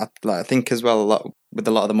 Yeah, I think as well, with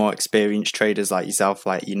a lot of the more experienced traders like yourself,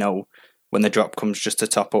 when the drop comes just to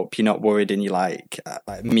top up, you're not worried, and you're like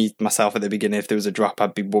me, myself at the beginning, if there was a drop,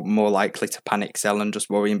 I'd be more likely to panic sell and just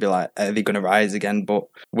worry and be like, are they going to rise again? But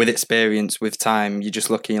with experience, with time, you're just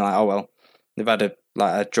looking like, oh, well, they've had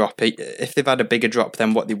a drop. If they've had a bigger drop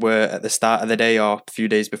than what they were at the start of the day or a few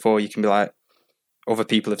days before, you can be like, other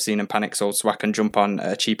people have seen them panic sold, so I can jump on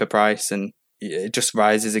at a cheaper price, and it just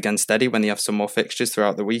rises again steady when they have some more fixtures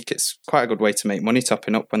throughout the week. It's quite a good way to make money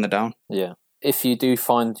topping up when they're down. Yeah. If you do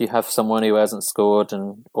find you have someone who hasn't scored,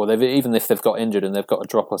 even if they've got injured and they've got a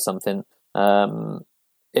drop or something,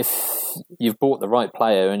 if you've bought the right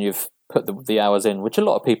player and you've put the hours in, which a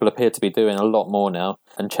lot of people appear to be doing a lot more now,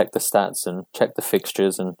 and check the stats and check the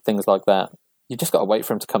fixtures and things like that, you just got to wait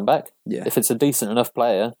for him to come back. Yeah. If it's a decent enough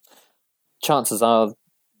player, chances are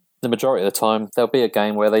the majority of the time there'll be a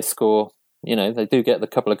game where they score, they do get the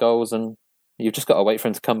couple of goals, and you've just got to wait for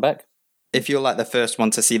him to come back. If you're like the first one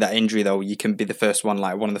to see that injury, though, you can be the first one,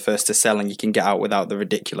 like one of the first to sell, and you can get out without the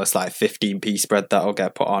ridiculous 15p spread that'll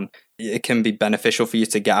get put on. It can be beneficial for you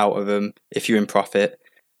to get out of them if you're in profit.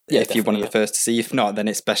 Yeah, if you're one of the first to see. If not, then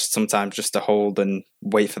it's best sometimes just to hold and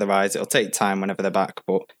wait for the rise. It'll take time whenever they're back,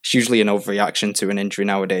 but it's usually an overreaction to an injury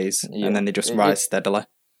nowadays, and then they just rise steadily.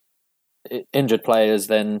 Injured players,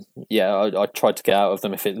 then, I try to get out of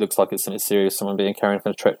them if it looks like it's something serious, someone being carried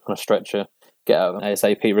on a stretcher. Get out of them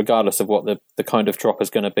ASAP, regardless of what the kind of drop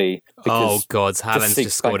is going to be. Oh, God, Haaland's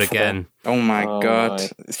just scored again. Oh, my God.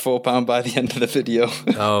 Right. It's £4 by the end of the video.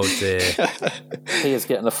 Oh, dear. He is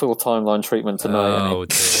getting the full timeline treatment tonight. Oh,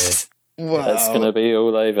 dear. Wow. That's going to be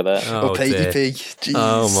all over that. Oh, KDP. Jeez.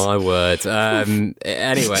 Oh, my word.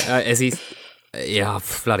 Anyway, is he... Yeah,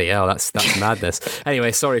 bloody hell, that's madness.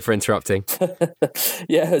 Anyway, sorry for interrupting.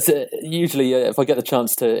 Usually if I get the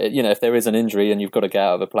chance to, if there is an injury and you've got to get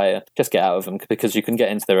out of a player, just get out of them, because you can get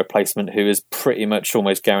into their replacement who is pretty much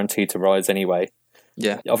almost guaranteed to rise anyway.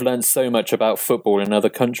 Yeah, I've learned so much about football in other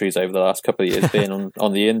countries over the last couple of years being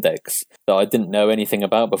on the index that I didn't know anything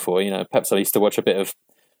about before. Perhaps I used to watch a bit of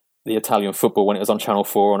the Italian football when it was on Channel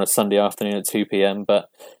 4 on a Sunday afternoon at 2 p.m, but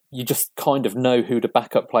you just kind of know who the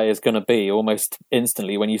backup player is going to be almost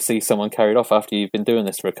instantly when you see someone carried off after you've been doing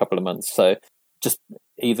this for a couple of months. So just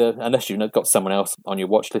either, unless you've got someone else on your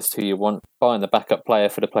watch list who you want, buying the backup player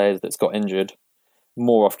for the players that's got injured,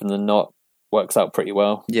 more often than not, works out pretty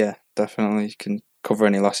well. Yeah, definitely. You can cover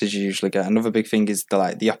any losses you usually get. Another big thing is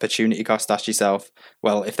the opportunity cost. Ask yourself,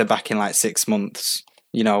 well, if they're back in like 6 months,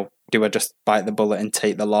 do I just bite the bullet and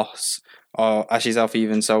take the loss? Or ask yourself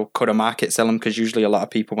even, so could I market sell them? Because usually a lot of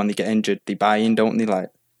people, when they get injured, they buy in, don't they?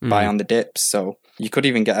 Buy on the dips. So you could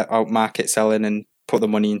even get out market selling and put the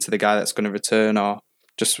money into the guy that's going to return, or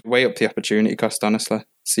just weigh up the opportunity cost, honestly.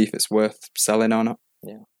 See if it's worth selling or not.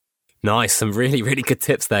 Yeah. Nice. Some really, really good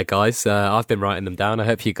tips there, guys. I've been writing them down. I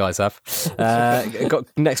hope you guys have. Got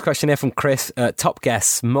next question here from Chris. Top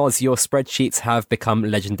guess. Moz, your spreadsheets have become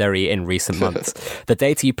legendary in recent months. The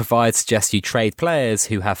data you provide suggests you trade players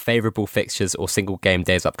who have favourable fixtures or single game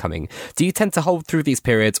days upcoming. Do you tend to hold through these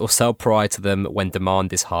periods or sell prior to them when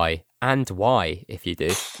demand is high? And why, if you do?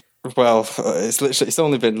 Well, it's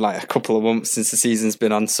only been like a couple of months since the season's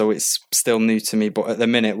been on, so it's still new to me. But at the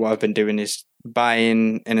minute, what I've been doing is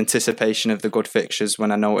buying in anticipation of the good fixtures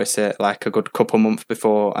when I notice it, like a good couple months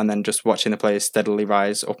before, and then just watching the players steadily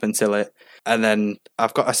rise up until it. And then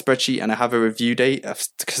I've got a spreadsheet and I have a review date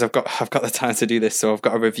because I've got the time to do this. So I've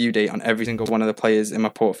got a review date on every single one of the players in my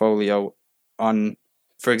portfolio on,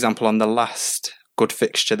 for example, on the last good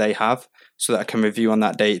fixture they have, so that I can review on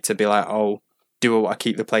that date to be like, oh, do I want to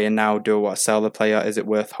keep the player now? Do I want to sell the player? Is it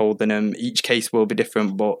worth holding them? Each case will be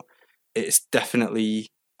different, but it's definitely,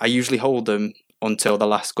 I usually hold them until the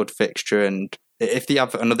last good fixture. And if they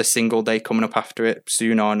have another single day coming up after it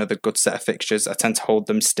soon, or another good set of fixtures, I tend to hold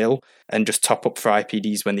them still and just top up for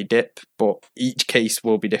IPDs when they dip. But each case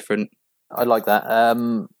will be different. I like that.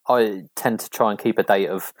 I tend to try and keep a date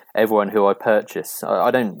of everyone who I purchase. I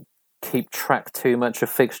don't keep track too much of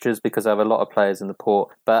fixtures because I have a lot of players in the port,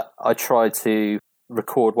 but I try to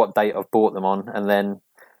record what date I've bought them on, and then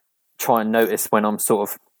try and notice when I'm sort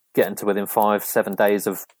of getting to within 5-7 days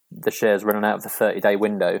of the shares running out of the 30-day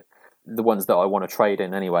window, the ones that I want to trade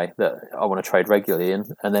in anyway, that I want to trade regularly in,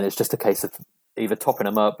 and then it's just a case of either topping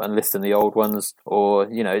them up and listing the old ones, or,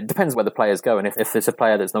 it depends where the players go, and if it's a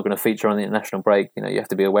player that's not going to feature on the international break, you have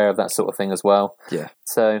to be aware of that sort of thing as well. Yeah.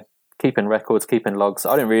 So keeping records, keeping logs.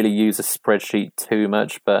 I don't really use a spreadsheet too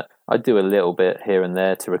much, but I do a little bit here and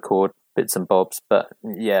there to record bits and bobs. But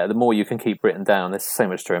yeah, the more you can keep written down, there's so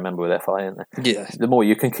much to remember with FI, isn't there? Yeah. The more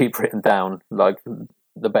you can keep written down,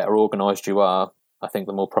 the better organised you are, I think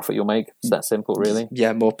the more profit you'll make. It's that simple, really.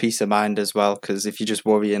 Yeah, more peace of mind as well, because if you're just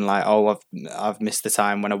worrying like, oh, I've missed the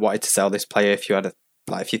time when I wanted to sell this player, if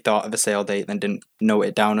you thought of a sale date then didn't note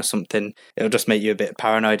it down or something, it'll just make you a bit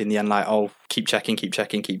paranoid in the end, like, oh, keep checking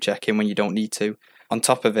when you don't need to. On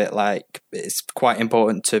top of it, it's quite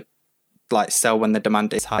important to sell when the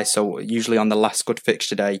demand is high. So usually on the last good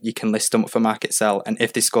fixture day, you can list them up for market sell, and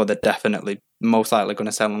if they score, they're definitely most likely going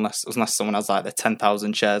to sell, unless someone has their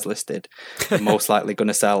 10,000 shares listed. They're most likely going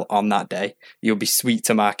to sell on that day. You'll be sweet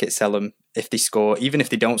to market sell them if they score. Even if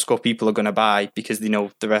they don't score, people are going to buy because they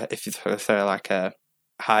know if they're like a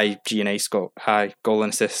high G&A score, high goal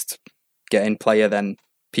and assist getting player, then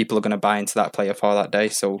people are going to buy into that player for that day.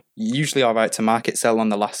 So usually all right to market sell on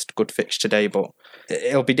the last good fixture day, but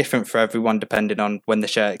it'll be different for everyone depending on when the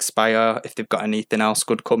share expire, if they've got anything else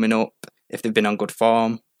good coming up, if they've been on good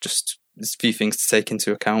form. Just there's a few things to take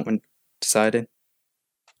into account when deciding.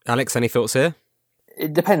 Alex, any thoughts here?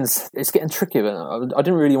 It depends. It's getting trickier. I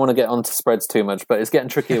didn't really want to get onto spreads too much, but it's getting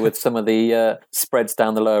trickier with some of the spreads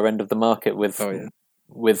down the lower end of the market with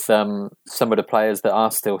some of the players that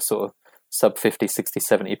are still sort of sub 50, 60,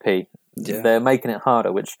 70p. Yeah. They're making it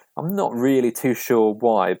harder, which I'm not really too sure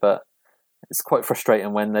why, but it's quite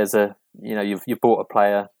frustrating when there's you've bought a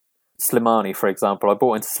player, Slimani, for example. I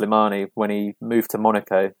bought into Slimani when he moved to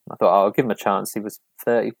Monaco. I thought, I'll give him a chance. He was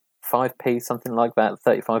 35p, something like that,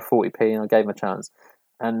 35, 40p, and I gave him a chance.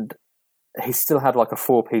 And he still had like a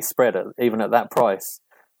 4p spread, even at that price.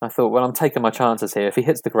 I thought, well, I'm taking my chances here. If he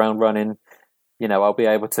hits the ground running, I'll be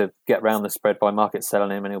able to get round the spread by market selling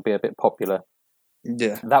him, and he'll be a bit popular.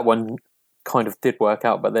 Yeah. That one kind of did work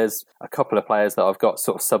out, but there's a couple of players that I've got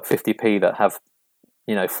sort of sub 50p that have,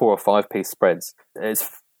 4 or 5p spreads. It's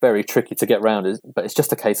very tricky to get round, but it's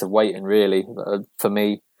just a case of waiting, really, for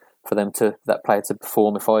that player to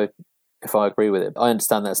perform if I agree with it. I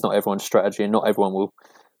understand that's not everyone's strategy, and not everyone will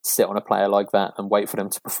sit on a player like that and wait for them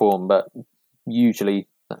to perform, but usually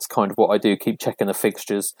that's kind of what I do. Keep checking the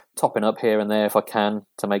fixtures, topping up here and there if I can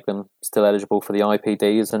to make them still eligible for the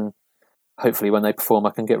IPDs, and hopefully when they perform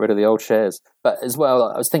I can get rid of the old shares. But as well,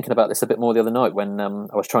 I was thinking about this a bit more the other night when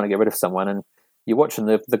I was trying to get rid of someone, and you're watching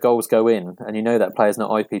the goals go in and that player's not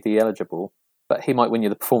IPD eligible, but he might win you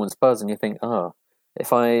the performance buzz, and you think,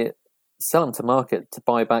 if I sell them to market to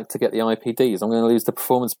buy back to get the IPDs. I'm going to lose the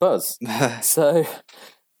performance buzz. So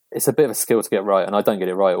it's a bit of a skill to get right, and I don't get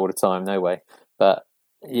it right all the time, no way. But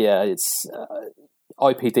yeah, it's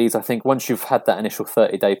IPDs. I think once you've had that initial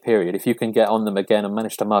 30-day period, if you can get on them again and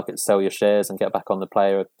manage to market sell your shares and get back on the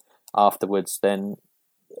player afterwards, then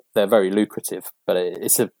they're very lucrative. But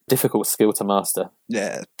it's a difficult skill to master.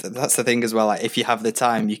 Yeah, that's the thing as well. Like, if you have the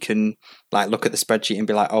time, you can like look at the spreadsheet and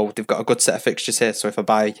be like, oh, they've got a good set of fixtures here. So if I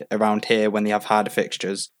buy around here when they have harder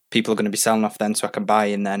fixtures, people are going to be selling off then, so I can buy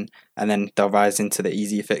in then, and then they'll rise into the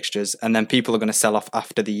easier fixtures. And then people are going to sell off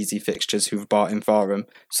after the easy fixtures who've bought in for them.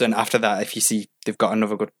 So then after that, if you see they've got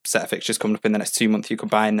another good set of fixtures coming up in the next 2 months, you could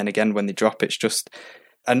buy, and then again when they drop, it's just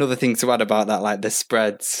another thing to add about that, like the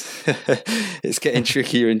spreads. It's getting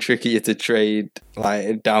trickier and trickier to trade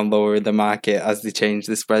like down lower in the market as they change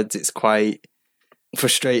the spreads. It's quite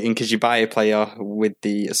frustrating because you buy a player with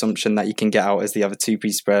the assumption that you can get out as the other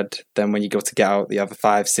 2p spread. Then when you go to get out the other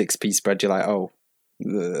 5-6p spread, you're like, oh,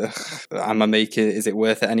 am I making it? Is it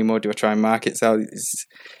worth it anymore? Do I try and market sell?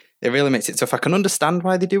 It really makes it tough. I can understand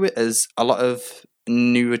why they do it, as a lot of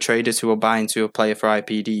newer traders who are buying to a player for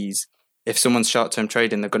IPDs, if someone's short-term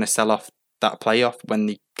trading, they're going to sell off that play off when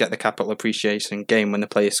they get the capital appreciation gain when the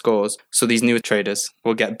player scores. So these newer traders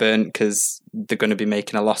will get burnt because they're going to be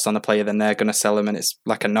making a loss on the player, then they're going to sell him, and it's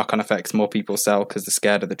like a knock-on effect. More people sell because they're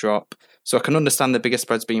scared of the drop. So I can understand the bigger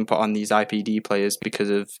spreads being put on these IPD players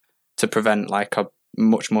to prevent like a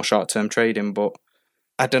much more short-term trading, but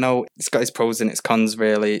I don't know, it's got its pros and its cons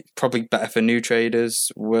really. Probably better for new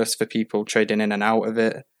traders, worse for people trading in and out of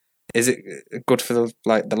it. Is it good for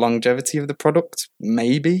the longevity of the product?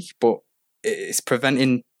 Maybe, but it's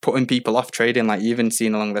putting people off trading. Like, you've even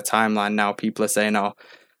seen along the timeline now, people are saying, "Oh,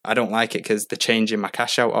 I don't like it because they're changing my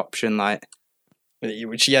cash out option." Like,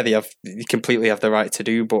 which they completely have the right to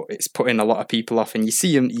do, but it's putting a lot of people off. And you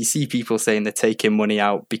see people saying they're taking money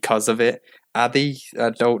out because of it. Are they?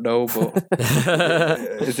 I don't know, but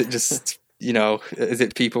is it just? Is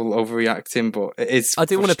it people overreacting? But it is. I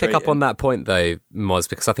do want to pick up on that point though, Moz,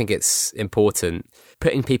 because I think it's important.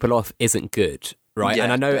 Putting people off isn't good, right? Yeah,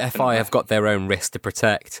 and I know definitely. FI have got their own risk to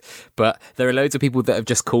protect, but there are loads of people that have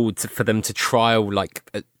just called for them to trial like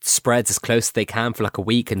spreads as close as they can for like a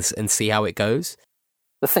week and see how it goes.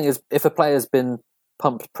 The thing is, if a player's been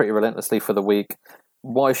pumped pretty relentlessly for the week,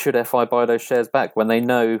 why should FI buy those shares back when they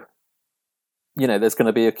know there's going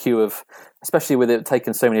to be a queue of, especially with it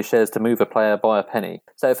taking so many shares to move a player by a penny.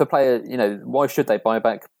 So if a player, why should they buy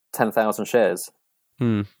back 10,000 shares?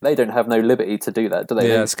 They don't have no liberty to do that, do they?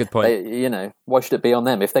 Yeah, that's a good point. Why should it be on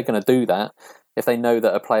them? If they're going to do that, if they know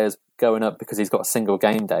that a player's going up because he's got a single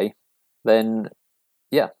game day, then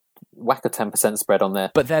yeah, whack a 10% spread on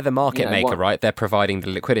there. But they're the market maker, right? They're providing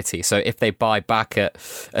the liquidity. So if they buy back at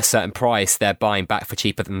a certain price, they're buying back for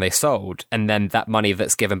cheaper than they sold. And then that money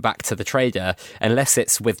that's given back to the trader, unless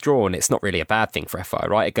it's withdrawn, it's not really a bad thing for FI,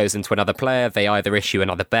 right? It goes into another player. They either issue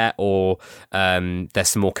another bet or there's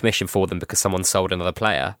some more commission for them because someone sold another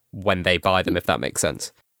player when they buy them, if that makes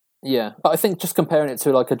sense. Yeah, but I think just comparing it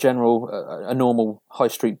to like a normal high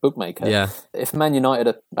street bookmaker. Yeah. If Man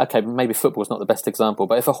United maybe football's not the best example,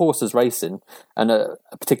 but if a horse is racing and a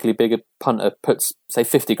particularly big punter puts, say,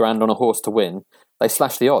 50 grand on a horse to win, they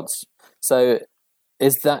slash the odds. So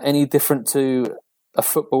is that any different to a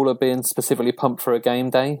footballer being specifically pumped for a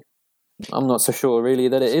game day? I'm not so sure really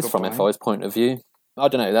that it is from FI's point of view. I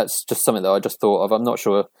don't know, that's just something that I just thought of. I'm not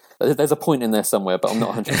sure. There's a point in there somewhere, but I'm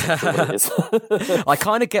not 100% sure what it is. I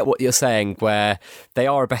kind of get what you're saying, where they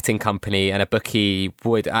are a betting company and a bookie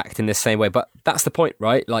would act in the same way, but that's the point,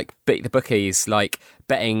 right? Like, the bookies, like,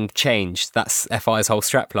 betting change. That's FI's whole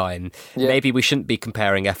strapline. Yeah. Maybe we shouldn't be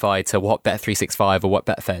comparing FI to what Bet365 or what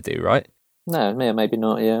Betfair do, right? No, maybe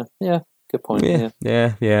not, yeah. Yeah. Good point.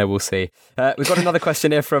 Yeah, we'll see. We've got another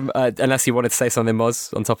question here from, unless you wanted to say something,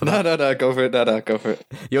 Moz, on top of that. No, go for it. No, go for it.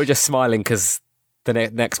 You're just smiling because the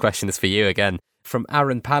next question is for you again. From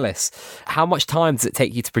Aaron Palace. How much time does it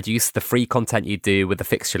take you to produce the free content you do with the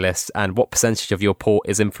fixture list, and what percentage of your port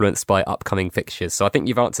is influenced by upcoming fixtures? So I think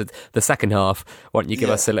you've answered the second half. Why don't you give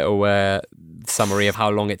us a little summary of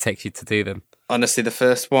how long it takes you to do them? Honestly, the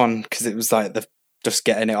first one, because it was like just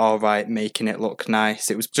getting it all right, making it look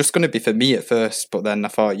nice. It was just going to be for me at first, but then I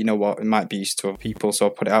thought, you know what, it might be used to other people, so I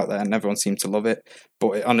put it out there and everyone seemed to love it.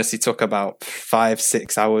 But it honestly took about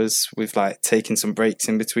 5-6 hours with like taking some breaks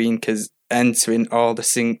in between, because entering all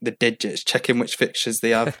the digits, checking which fixtures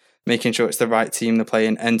they have, making sure it's the right team they're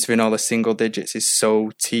playing, entering all the single digits is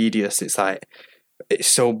so tedious. It's like, it's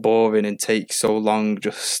so boring and takes so long.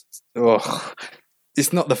 It's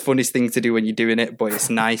not the funniest thing to do when you're doing it, but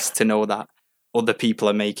it's nice to know that other people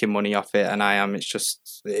are making money off it and I am. It's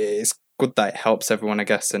good that it helps everyone, I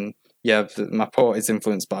guess. And yeah, my port is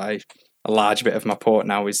influenced by a large bit of my port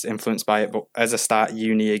now is influenced by it. But as I start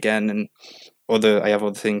uni again and I have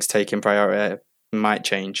other things taking priority, it might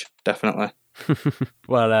change, definitely.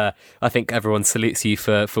 Well, I think everyone salutes you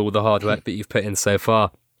for all the hard work that you've put in so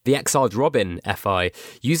far. The Exiled Robin FI,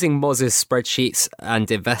 using Mozz's spreadsheets and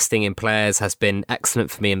investing in players has been excellent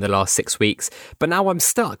for me in the last 6 weeks, but now I'm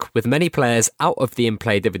stuck with many players out of the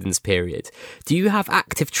in-play dividends period. Do you have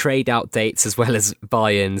active trade-out dates as well as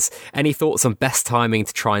buy-ins? Any thoughts on best timing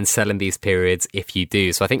to try and sell in these periods if you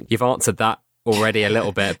do? So I think you've answered that already a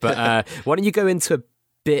little bit, but why don't you go into a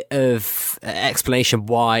bit of explanation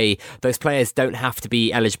why those players don't have to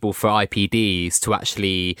be eligible for IPDs to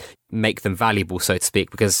actually make them valuable, so to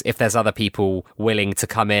speak, because if there's other people willing to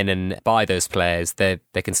come in and buy those players, they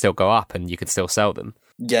can still go up and you can still sell them.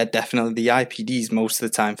 Yeah, definitely. The IPDs, most of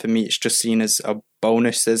the time, for me, it's just seen as a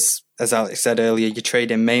bonus. As Alex said earlier, you're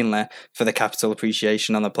trading mainly for the capital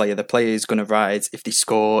appreciation on the player. The player is going to rise. If they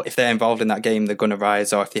score, if they're involved in that game, they're going to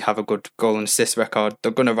rise. Or if they have a good goal and assist record,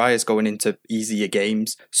 they're going to rise going into easier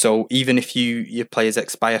games. So even if your players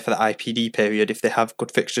expire for the IPD period, if they have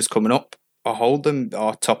good fixtures coming up, or hold them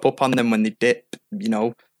or top up on them when they dip,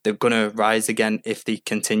 they're going to rise again if they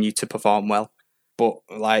continue to perform well. But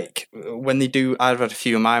like when they do, I've had a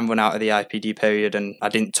few of mine run out of the IPD period and I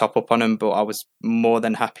didn't top up on them, but I was more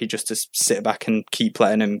than happy just to sit back and keep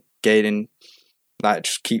letting them gain, like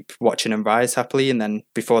just keep watching them rise happily. And then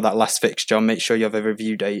before that last fixture, make sure you have a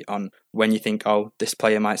review date on when you think, oh, this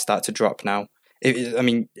player might start to drop now.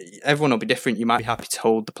 Everyone will be different. You might be happy to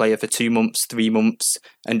hold the player for 2 months, 3 months,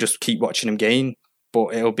 and just keep watching them gain.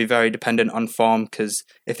 But it'll be very dependent on form, because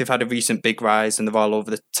if they've had a recent big rise and they're all over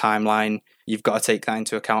the timeline, you've got to take that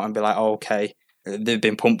into account and be like, oh, okay, they've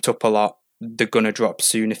been pumped up a lot. They're going to drop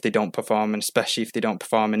soon if they don't perform, and especially if they don't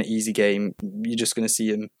perform in an easy game, you're just going to see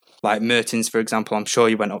them. Like Mertens, for example, I'm sure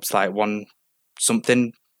he went up to like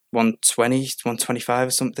 120, 125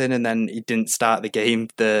 or something, and then he didn't start the game.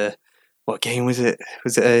 What game was it?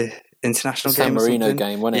 Was it a international San game? Marino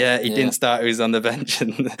game, wasn't it? Yeah, he didn't start. He was on the bench,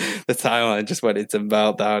 and the timeline just went into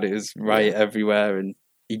meltdown. It was everywhere, and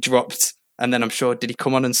he dropped. And then I'm sure, did he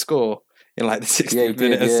come on and score in like the 60th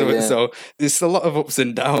minute or something? Yeah. So there's a lot of ups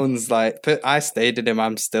and downs. Like, I stayed in him.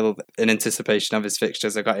 I'm still in anticipation of his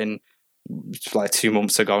fixtures. I got in like 2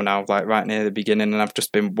 months ago now, like right near the beginning, and I've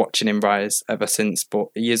just been watching him rise ever since. But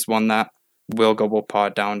he is one that will go up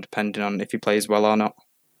or down depending on if he plays well or not.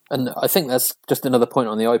 And I think that's just another point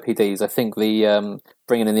on the IPDs. I think the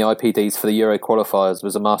bringing in the IPDs for the Euro qualifiers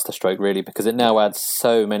was a masterstroke, really, because it now adds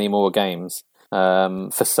so many more games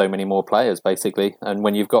for so many more players, basically. And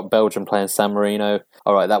when you've got Belgium playing San Marino,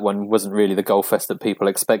 all right, that one wasn't really the goal fest that people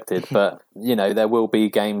expected, but there will be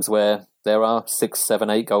games where there are 6, 7,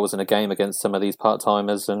 8 goals in a game against some of these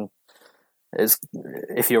part-timers, and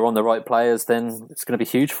if you're on the right players, then it's going to be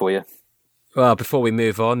huge for you. Well, before we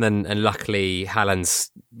move on, and luckily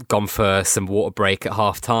Haaland's gone for some water break at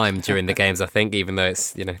half time during the games, I think, even though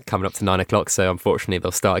it's coming up to 9 o'clock, so unfortunately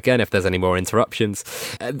they'll start again if there's any more interruptions.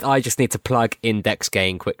 I just need to plug Index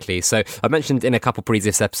Gain quickly. So I mentioned in a couple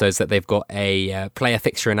previous episodes that they've got a player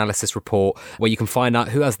fixture analysis report where you can find out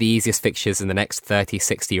who has the easiest fixtures in the next 30,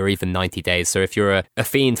 60 or even 90 days. So if you're a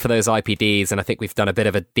fiend for those IPDs, and I think we've done a bit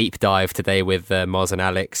of a deep dive today with Moz and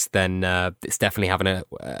Alex, then it's definitely having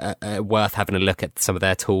worth having a look at some of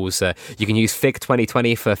their tools. You can use Fig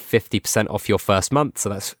 2020 for 50% off your first month, so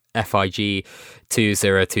that's FIG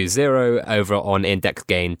 2020 over on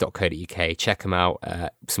indexgain.co.uk. Check them out.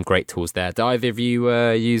 Some great tools there. Do either of you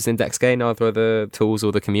use IndexGain, either of the tools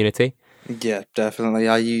or the community? Yeah, definitely.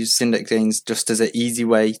 I use IndexGains just as an easy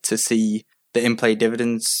way to see the in-play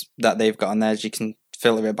dividends that they've got on there. As you can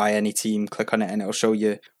filter it by any team, click on it, and it'll show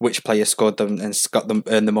you which player scored them and got them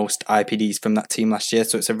earn the most IPDs from that team last year.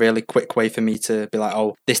 So it's a really quick way for me to be like,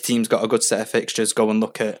 oh, this team's got a good set of fixtures. Go and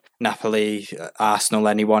look at Napoli, Arsenal,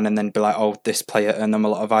 anyone, and then be like, oh, this player earned them a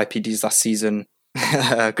lot of IPDs last season.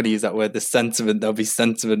 I'm going to use that word, the sentiment. There'll be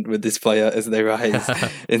sentiment with this player as they rise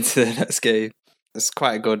into the next game. It's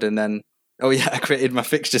quite good. And then I created my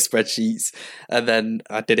fixture spreadsheets, and then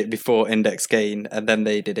I did it before Index Gain, and then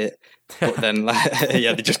they did it. But then,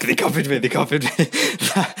 they copied me.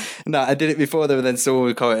 No, I did it before them, and then someone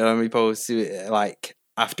would comment on my post, like,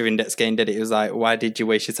 after Index Gain did it, it was like, why did you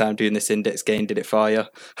waste your time doing this? Index Gain did it for you.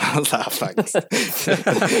 I was like, thanks.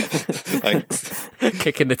 Thanks.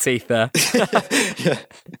 Kick in the teeth there.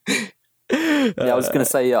 I was going to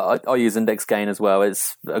say, I use Index Gain as well.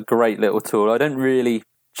 It's a great little tool. I don't really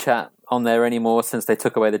chat on there anymore since they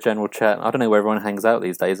took away the general chat. I don't know where everyone hangs out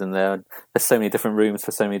these days in there. There's so many different rooms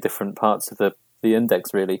for so many different parts of the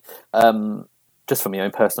index, really. just for my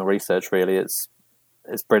own personal research, really, it's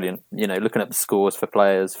brilliant. Looking at the scores for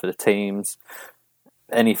players, for the teams,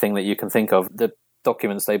 anything that you can think of. The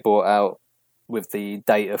documents they brought out with the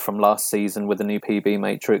data from last season with the new PB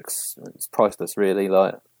matrix, it's priceless, really.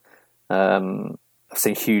 I've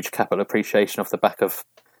seen huge capital appreciation off the back of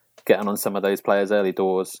getting on some of those players early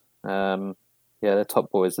doors. They're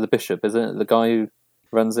top boys. The Bishop, isn't it? The guy who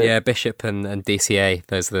runs it? Yeah, Bishop and DCA.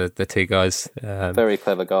 Those are the two guys. Very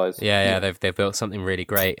clever guys. Yeah. They've built something really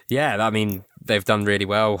great. Yeah, I mean, they've done really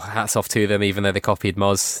well. Hats off to them, even though they copied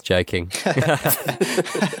Mozz. Joking.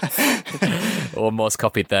 Or Mozz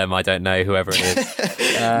copied them. I don't know, whoever it is. Need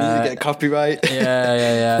to get copyright.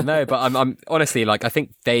 Yeah. No, but I'm honestly, I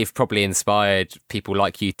think they've probably inspired people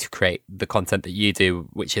like you to create the content that you do,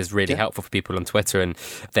 which is really helpful for people on Twitter. And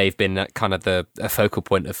they've been kind of a focal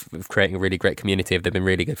point of creating a really great community. They've been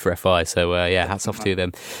really good for FI. So hats off to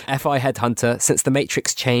them. FI Headhunter, since the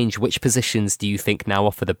matrix change, which positions do you think now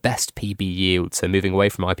offer the best PB yield? So moving away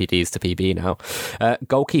from IPDs to PB now.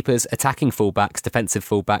 Goalkeepers, attacking fullbacks, defensive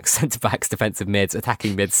fullbacks, centre-backs, defensive mids,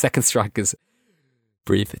 attacking mids, second strikers,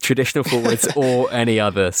 breathe, traditional forwards, or any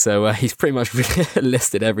other. So he's pretty much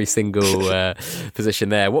listed every single position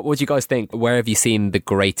there. What would you guys think? Where have you seen the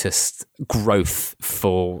greatest growth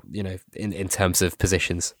for, in terms of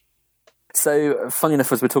positions? So, funny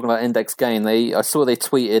enough, as we're talking about index gain, I saw they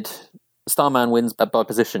tweeted Starman wins by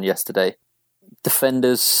position yesterday.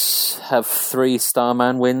 Defenders have 3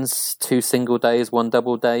 Starman wins, 2 single days, 1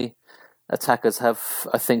 double day. Attackers have,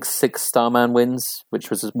 I think, 6 Starman wins, which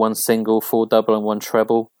was 1 single, 4 double, and 1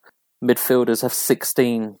 treble. Midfielders have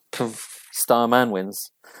 16 Starman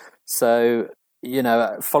wins. So,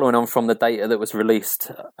 following on from the data that was released,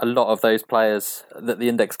 a lot of those players that the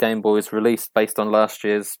Index Game Boys released based on last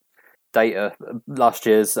year's data, last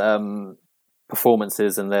year's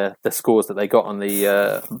performances and the scores that they got on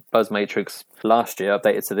the Buzz Matrix last year,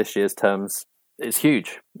 updated to this year's terms, it's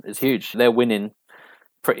huge. It's huge. They're winning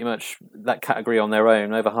pretty much that category on their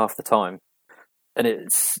own over half the time. And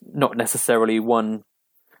it's not necessarily one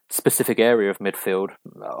specific area of midfield,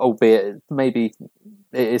 albeit maybe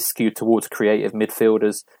it is skewed towards creative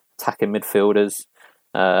midfielders, attacking midfielders,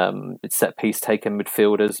 set piece taking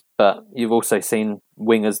midfielders, but you've also seen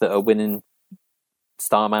wingers that are winning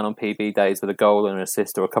Starman on PB days with a goal and an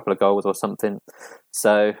assist or a couple of goals or something.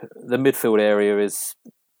 So the midfield area is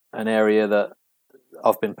an area that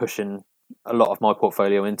I've been pushing a lot of my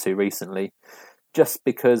portfolio into recently, just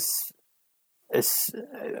because it's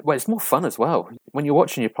more fun as well. When you're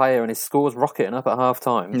watching your player and his score's rocketing up at half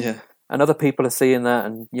time, and other people are seeing that,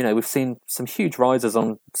 and we've seen some huge rises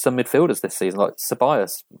on some midfielders this season, like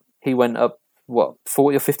Ceballos. He went up 40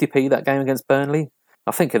 or 50p that game against Burnley.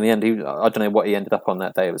 I think in the end, I don't know what he ended up on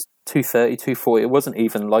that day. It was 230, 240. It wasn't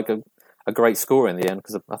even like a great score in the end,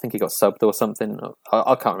 because I think he got subbed or something.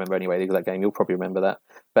 I can't remember anyway the exact game. You'll probably remember that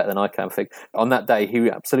better than I can. On that day, he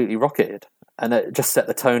absolutely rocketed, and it just set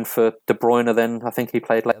the tone for De Bruyne. Then I think he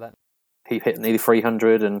played like that. He hit nearly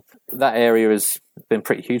 300, and that area has been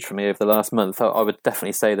pretty huge for me over the last month. I would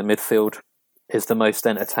definitely say the midfield is the most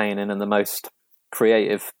entertaining and the most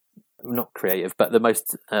creative. Not creative, but the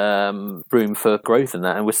most room for growth in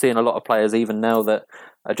that. And we're seeing a lot of players even now that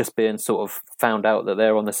are just being sort of found out that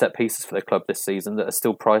they're on the set pieces for their club this season that are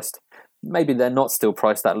still priced. Maybe they're not still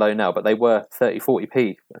priced that low now, but they were 30,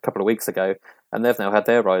 40p a couple of weeks ago, and they've now had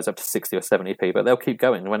their rise up to 60 or 70p, but they'll keep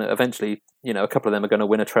going. When eventually, a couple of them are going to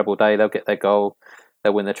win a treble day, they'll get their goal,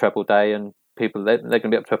 they'll win their treble day, and people, they're going to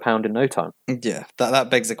be up to £1 in no time. Yeah, that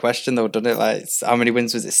begs the question though, doesn't it? Like, how many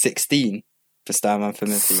wins was it? 16? For Starman for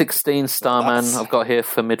midfield. 16 Starman I've got here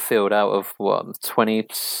for midfield out of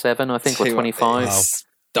 27 I think, or 25. It's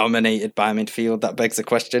dominated by midfield. That begs the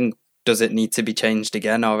question, does it need to be changed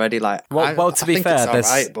again already? Well, to be fair,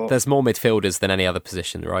 there's more midfielders than any other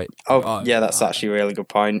position, right? That's actually a really good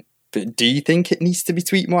point. But do you think it needs to be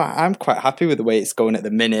tweaked more? I'm quite happy with the way it's going at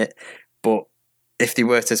the minute, but if they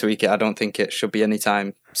were to tweak it, I don't think it should be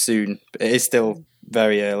anytime soon. It is still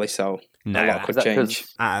very early, so a lot could change.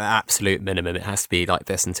 At an absolute minimum, it has to be like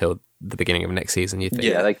this until the beginning of next season, you think?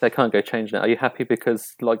 Yeah, they can't go change that. Are you happy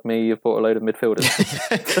because, like me, you've bought a load of midfielders?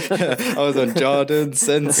 I was on Jordan,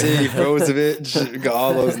 Sensi, Brozovic, got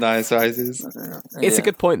all those nice rises. It's a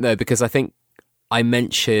good point, though, because I think I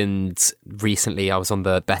mentioned recently I was on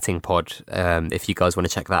the betting pod. If you guys want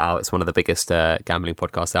to check that out, it's one of the biggest gambling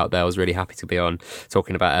podcasts out there. I was really happy to be on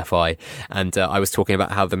talking about FI. And I was talking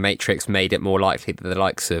about how the Matrix made it more likely that the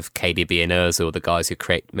likes of KDB and Ozil, the guys who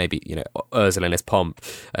create maybe, Ozil and his pomp,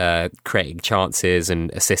 creating chances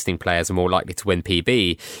and assisting players are more likely to win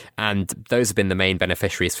PB. And those have been the main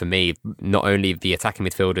beneficiaries for me. Not only the attacking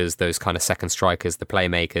midfielders, those kind of second strikers, the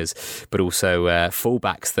playmakers, but also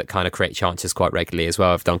fullbacks that kind of create chances quite regularly as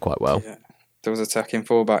well. Have done quite well. Yeah. Those attacking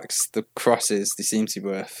fullbacks, the crosses, they seem to be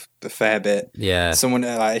worth a fair bit. Yeah. Someone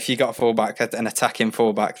like if you got a fullback, an attacking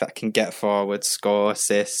fullback that can get forward, score,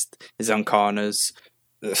 assist, is on corners,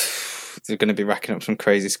 they're going to be racking up some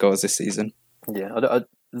crazy scores this season. Yeah,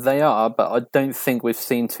 they are, but I don't think we've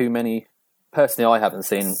seen too many. Personally, I haven't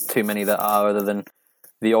seen too many that are, other than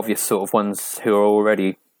the obvious sort of ones who are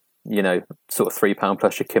already, sort of £3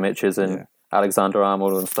 plus your Kimmiches and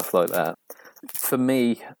Alexander-Arnold and stuff like that. For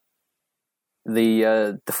me,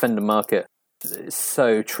 the defender market is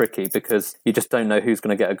so tricky because you just don't know who's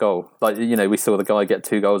going to get a goal. Like, we saw the guy get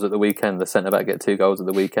 2 goals at the weekend, the centre-back get 2 goals at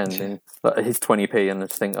the weekend, and his 20p, and I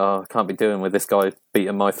just think, I can't be doing with this guy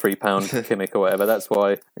beating my £3 Kimmich or whatever. That's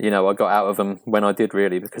why, I got out of them when I did,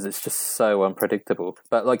 really, because it's just so unpredictable.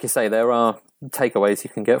 But like you say, there are takeaways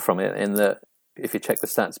you can get from it in that, if you check the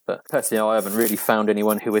stats. But personally, I haven't really found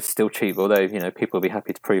anyone who is still cheap, although, people will be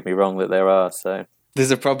happy to prove me wrong that there are, so... There's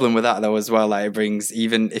a problem with that though as well. Like, it brings,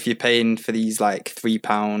 even if you're paying for these like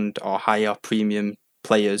 £3 or higher premium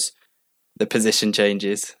players, the position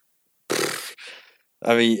changes.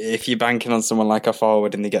 I mean, if you're banking on someone like a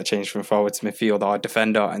forward and they get changed from forward to midfield, or a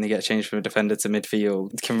defender and they get changed from a defender to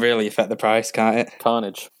midfield, it can really affect the price, can't it?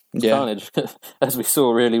 Carnage. Yeah. Carnage. As we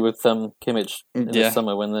saw really with Kimmich in the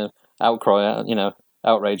summer, when the outcry,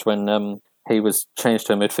 outrage when he was changed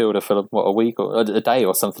to a midfielder for a week or a day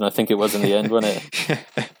or something. I think it was in the end, wasn't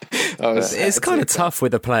it? It's kind of tough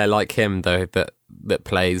with a player like him, though, that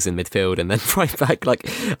plays in midfield and then right back. Like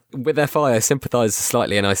with FI, I sympathise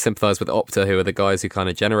slightly, and I sympathise with Opta, who are the guys who kind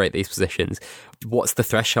of generate these positions. What's the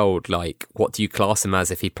threshold like? What do you class him as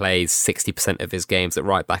if he plays 60% of his games at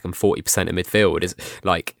right back and 40% in midfield? Is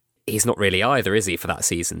like, he's not really either, is he, for that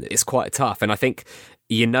season? It's quite tough. And I think,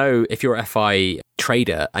 if you're a FI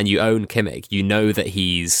trader and you own Kimmich, you know that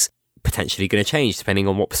he's potentially going to change depending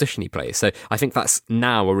on what position he plays. So I think that's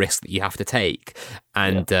now a risk that you have to take,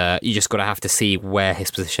 and you just got to have to see where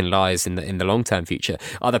his position lies in the long-term future.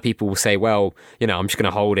 Other people will say, well, I'm just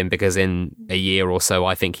going to hold him because in a year or so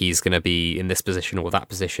I think he's going to be in this position or that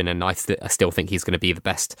position, and I still think he's going to be the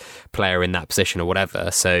best player in that position or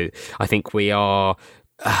whatever. So I think we are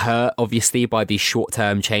hurt obviously by these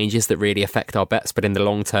short-term changes that really affect our bets, but in the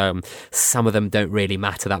long term some of them don't really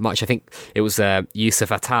matter that much. I think it was Yusuf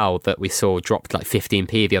Attal that we saw dropped like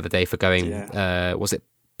 15p the other day for going was it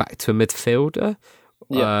back to a midfielder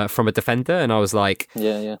from a defender, and I was like,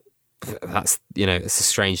 that's, it's a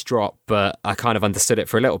strange drop, but I kind of understood it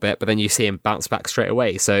for a little bit, but then you see him bounce back straight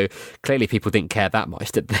away. So clearly people didn't care that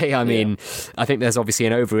much, did they? I mean, I think there's obviously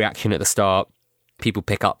an overreaction at the start. People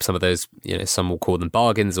pick up some of those, some will call them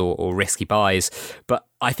bargains or risky buys. But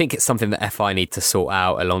I think it's something that FI need to sort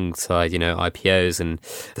out alongside, IPOs and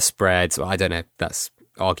the spreads. I don't know, that's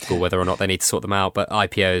arguable whether or not they need to sort them out, but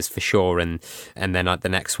IPOs for sure. And then the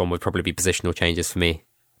next one would probably be positional changes for me.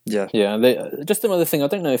 Yeah. Just another thing, I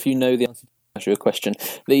don't know if you know the answer to your question.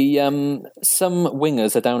 Some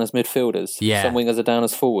wingers are down as midfielders. Yeah. Some wingers are down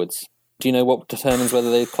as forwards. Do you know what determines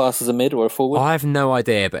whether they class as a mid or a forward? I have no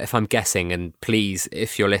idea, but if I'm guessing, and please,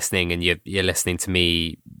 if you're listening and you're listening to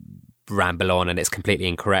me ramble on and it's completely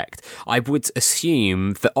incorrect, I would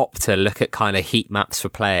assume that Opta look at kind of heat maps for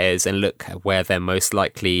players and look at where they're most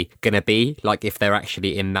likely going to be, like if they're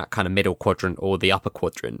actually in that kind of middle quadrant or the upper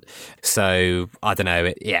quadrant. So I don't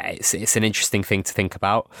know. It's an interesting thing to think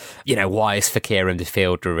about. Why is Fekir in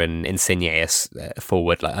midfielder and Insigne as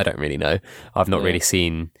forward? Like, I don't really know. I've not really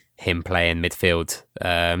seen him play in midfield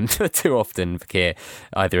too often, Fekir,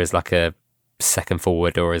 either as like a second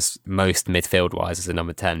forward or as most midfield wise as a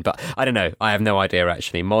number 10. But I don't know. I have no idea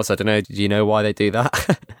actually. Moz, I don't know. Do you know why they do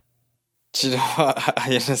that? Do you know what? I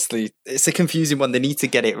honestly, it's a confusing one. They need to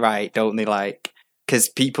get it right, don't they? Like, because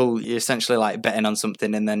people, you're essentially like betting on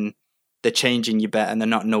something and then they're changing your bet and they're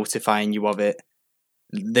not notifying you of it.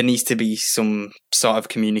 There needs to be some sort of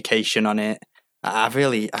communication on it. I've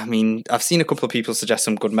seen a couple of people suggest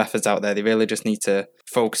some good methods out there. They really just need to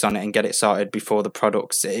focus on it and get it sorted before the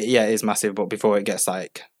products. It is massive, but before it gets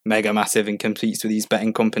like mega massive and competes with these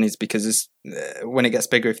betting companies, because when it gets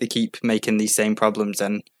bigger, if they keep making these same problems,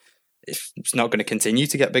 then it's not going to continue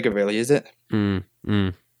to get bigger, really, is it?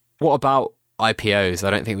 What about IPOs. I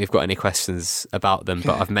don't think we've got any questions about them,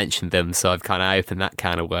 but I've mentioned them, so I've kind of opened that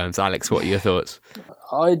can of worms. Alex, what are your thoughts?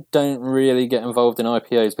 I don't really get involved in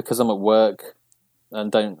IPOs because I'm at work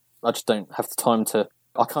and I just don't have the time to.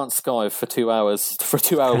 I can't skive for 2 hours for a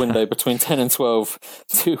 2 hour window between 10 and 12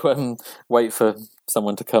 to wait for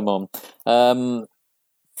someone to come on.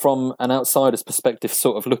 From an outsider's perspective,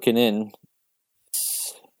 sort of looking in,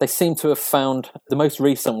 they seem to have found the most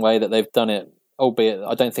recent way that they've done it, albeit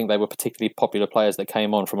I don't think they were particularly popular players that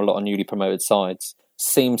came on from a lot of newly promoted sides,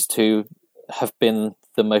 seems to have been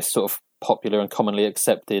the most sort of popular and commonly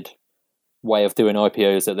accepted way of doing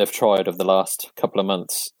IPOs that they've tried over the last couple of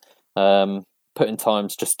months. Putting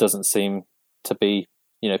times just doesn't seem to be,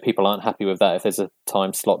 people aren't happy with that if there's a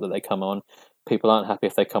time slot that they come on. People aren't happy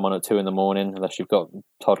if they come on at 2 a.m, unless you've got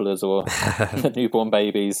toddlers or newborn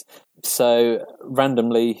babies. So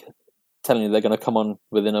randomly telling you they're going to come on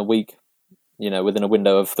within a week, within a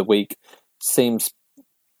window of the week, seems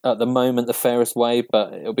at the moment the fairest way,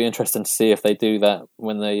 but it'll be interesting to see if they do that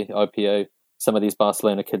when they IPO some of these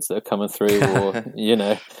Barcelona kids that are coming through, or,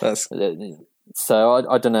 That's... So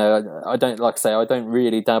I don't know. I don't, like I say, I don't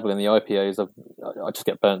really dabble in the IPOs. I just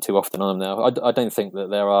get burnt too often on them now. I don't think that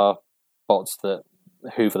there are bots that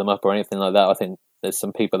hoover them up or anything like that. I think there's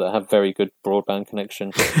some people that have very good broadband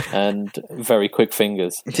connection and very quick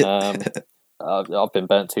fingers. I've been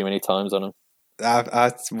burnt too many times on them.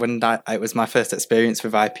 It was my first experience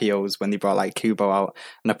with IPOs when they brought like Kubo out,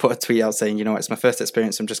 and I put a tweet out saying, it's my first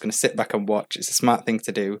experience, I'm just going to sit back and watch. It's a smart thing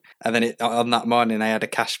to do. And then on that morning I had a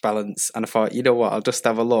cash balance and I thought, you know what, I'll just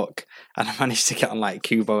have a look. And I managed to get on like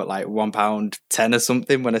Kubo at like £1.10 or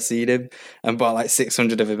something when I seen him, and bought like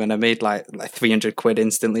 600 of him, and I made like 300 quid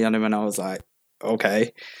instantly on him, and I was like,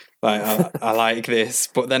 okay. Like I like this.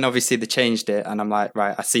 But then obviously they changed it, and I'm like,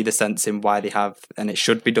 right, I see the sense in why they have, and it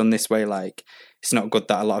should be done this way. Like, it's not good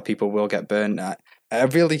that a lot of people will get burned. A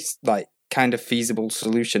really like kind of feasible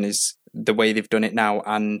solution is the way they've done it now,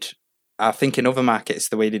 and I think in other markets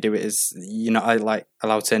the way they do it is I like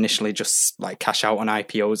allowed to initially just like cash out on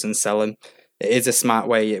IPOs and sell them. It is a smart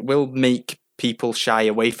way. It will make people shy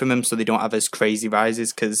away from them so they don't have as crazy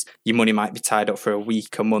rises, because your money might be tied up for a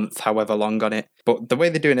week, a month, however long on it. But the way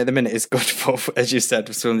they're doing it at the minute is good for, as you said,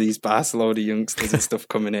 for some of these Barcelona youngsters and stuff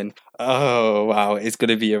coming in. Oh, wow, it's going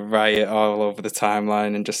to be a riot all over the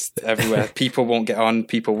timeline and just everywhere. People won't get on,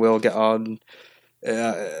 people will get on.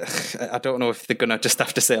 I don't know if they're gonna just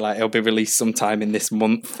have to say like it'll be released sometime in this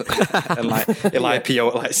month, and like it'll IPO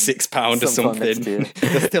at like £6 or something.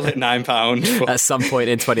 They're still at £9 but... at some point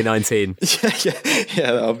in 2019.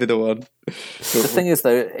 yeah, that'll be the one. The thing is,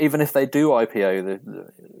 though, even if they do IPO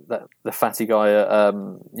the fatty guy at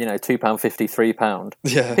 £2.50,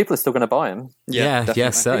 £3, people are still going to buy him.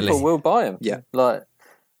 Yeah, certainly. People will buy him. Yeah, like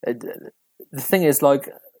the thing is, like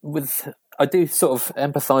I do sort of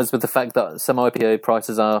empathise with the fact that some IPO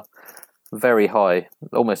prices are very high,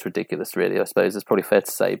 almost ridiculous, really, I suppose. It's probably fair to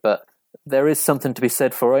say. But there is something to be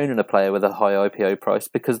said for owning a player with a high IPO price,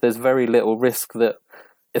 because there's very little risk that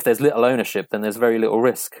if there's little ownership, then there's very little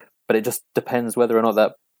risk. But it just depends whether or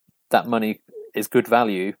not that money is good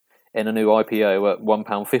value in a new IPO at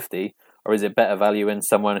 £1.50, or is it better value in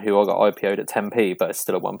someone who got IPO'd at 10p but is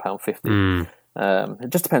still at £1.50. It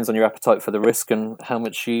just depends on your appetite for the risk and how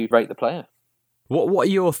much you rate the player. What are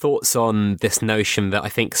your thoughts on this notion that I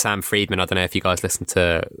think Sam Friedman, I don't know if you guys listened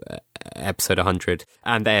to episode 100,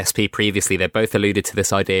 and ASP previously, they both alluded to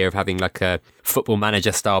this idea of having like a football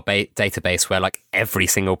manager style database where like every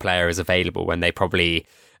single player is available when they probably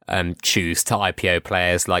choose to IPO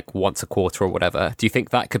players like once a quarter or whatever. Do you think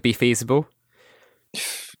that could be feasible?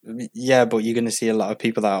 Yeah, but you're going to see a lot of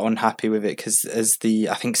people that are unhappy with it, because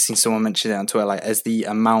I think seen someone mention it on Twitter, like as the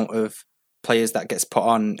amount of players that gets put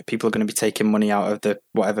on, people are going to be taking money out of the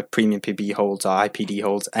whatever premium PB holds or IPD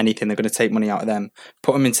holds, anything, they're going to take money out of them,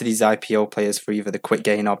 put them into these IPO players for either the quick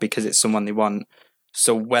gain or because it's someone they want.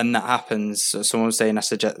 So when that happens, someone was saying, I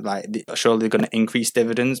suggest like surely they're going to increase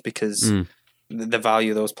dividends because the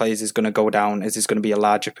value of those players is going to go down, as there's going to be a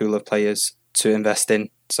larger pool of players to invest in.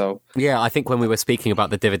 So yeah, I think when we were speaking about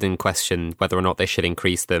the dividend question, whether or not they should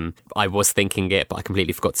increase them, I was thinking it, but I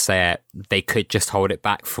completely forgot to say it. They could just hold it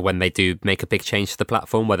back for when they do make a big change to the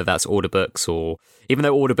platform, whether that's order books, or even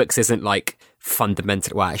though order books isn't like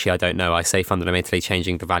fundamental. Well, actually, I don't know. I say fundamentally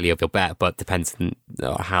changing the value of your bet, but depends on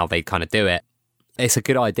how they kind of do it. It's a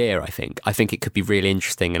good idea, I think. I think it could be really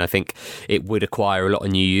interesting, and I think it would acquire a lot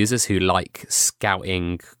of new users who like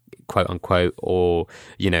scouting, quote unquote, or,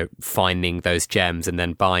 finding those gems and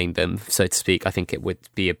then buying them, so to speak. I think it would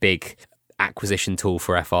be a big acquisition tool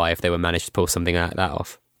for FI if they were managed to pull something like that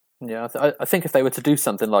off. Yeah, I think if they were to do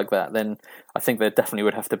something like that, then I think there definitely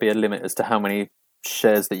would have to be a limit as to how many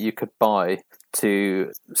shares that you could buy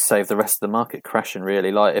to save the rest of the market crashing,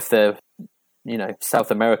 really. Like if they're,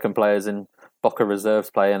 South American players in Boca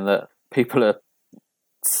reserves playing that people are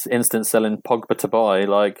instant selling Pogba to buy,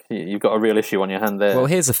 like you've got a real issue on your hand there. Well,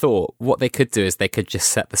 here's a thought. What they could do is they could just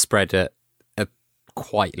set the spread at a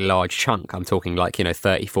quite large chunk. I'm talking like, 30,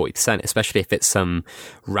 40%, especially if it's some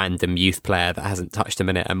random youth player that hasn't touched a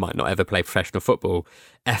minute and might not ever play professional football.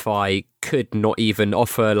 FI could not even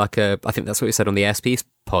offer I think that's what we said on the ASP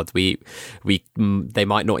pod. They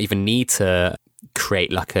might not even need to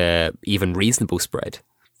create like a even reasonable spread.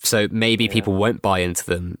 So maybe people won't buy into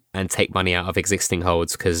them and take money out of existing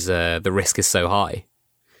holds because the risk is so high.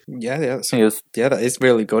 Yeah, that is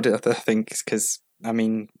really good, I think, because, I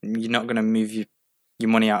mean, you're not going to move your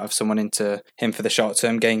money out of someone into him for the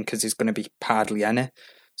short-term gain because he's going to be hardly any.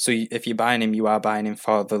 So if you're buying him, you are buying him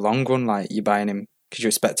for the long run. Like, you're buying him because you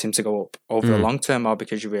expect him to go up over the long term or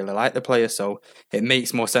because you really like the player. So it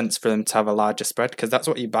makes more sense for them to have a larger spread because that's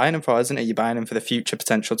what you're buying him for, isn't it? You're buying him for the future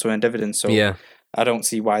potential to earn dividends. So yeah. I don't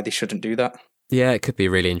see why they shouldn't do that. Yeah, it could be a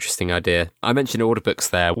really interesting idea. I mentioned order books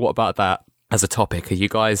there. What about that as a topic? Are you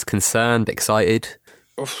guys concerned, excited?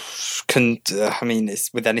 I mean, it's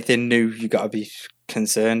with anything new, you got to be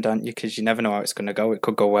concerned, aren't you? Because you never know how it's going to go. It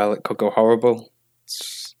could go well, it could go horrible.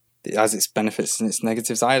 It has its benefits and its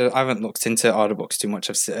negatives. I haven't looked into order books too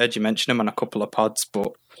much. I've heard you mention them on a couple of pods,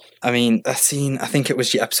 but I mean, I think it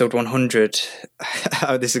was your episode 100.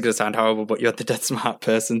 This is going to sound horrible, but you're the dead smart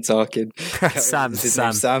person talking. Sam, that's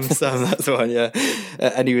the one, yeah.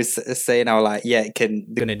 And he was saying how, like, they're going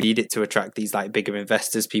to need it to attract these, like, bigger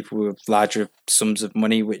investors, people with larger sums of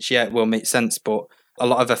money, which, it will make sense, but a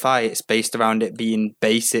lot of FI, it's based around it being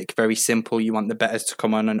basic, very simple. You want the bettors to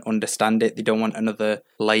come on and understand it. They don't want another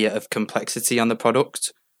layer of complexity on the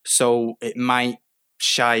product. So it might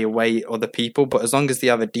shy away other people, but as long as they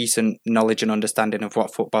have a decent knowledge and understanding of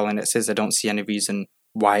what football index is, I don't see any reason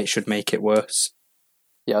why it should make it worse.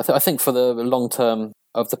 Yeah, I think for the long term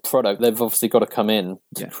of the product, they've obviously got to come in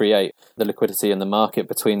to create the liquidity in the market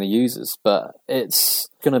between the users, but it's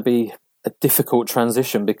going to be a difficult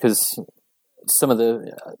transition because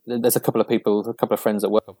there's a couple of friends that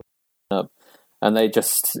work up, and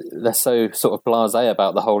they're so sort of blasé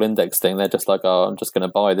about the whole index thing. They're just like, oh, I'm just going to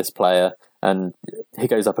buy this player, and he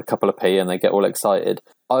goes up a couple of p, and they get all excited.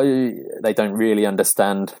 They don't really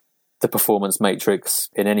understand the performance matrix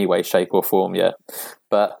in any way, shape, or form yet,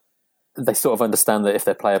 but they sort of understand that if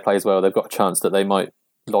their player plays well, they've got a chance that they might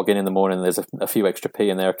log in the morning and there's a few extra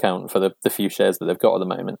p in their account for the few shares that they've got at the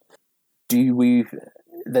moment.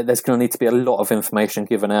 There's going to need to be a lot of information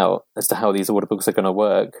given out as to how these order books are going to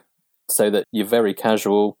work so that you're very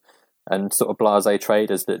casual and sort of blasé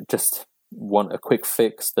traders that just want a quick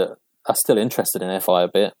fix that are still interested in FI a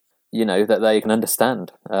bit, that they can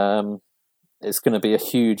understand. It's going to be a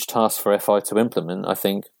huge task for FI to implement, I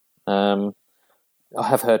think. I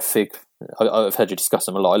have heard I've heard you discuss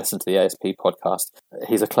him a lot. I listened to the ASP podcast.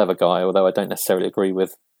 He's a clever guy, although I don't necessarily agree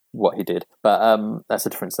with what he did, but that's a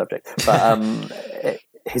different subject. But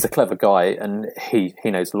he's a clever guy, and he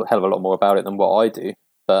knows a hell of a lot more about it than what I do.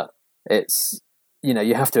 But it's,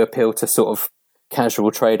 you have to appeal to sort of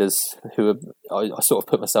casual traders who I sort of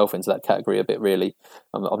put myself into that category a bit, really.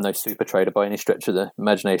 I'm no super trader by any stretch of the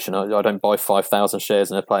imagination. I don't buy 5,000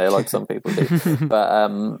 shares in a player like some people do.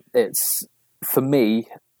 But it's, for me,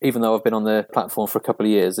 even though I've been on the platform for a couple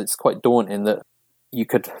of years, it's quite daunting that you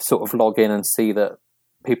could sort of log in and see that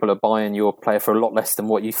people are buying your player for a lot less than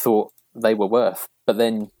what you thought they were worth. But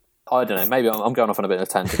then, I don't know, maybe I'm going off on a bit of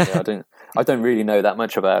a tangent here. I don't really know that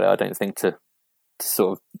much about it. I don't think to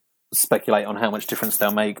sort of speculate on how much difference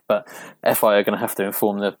they'll make, but FI are going to have to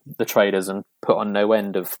inform the traders and put on no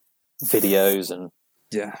end of videos and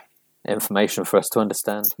information for us to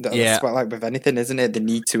understand. That's quite like with anything, isn't it? They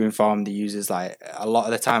need to inform the users. Like, a lot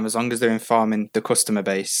of the time, as long as they're informing the customer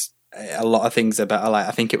base, a lot of things are better. Like,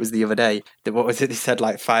 I think it was the other day, what was it they said,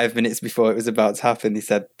 like 5 minutes before it was about to happen, they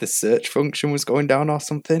said the search function was going down or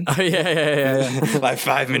something. Oh yeah. Like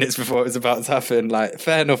 5 minutes before it was about to happen. Like,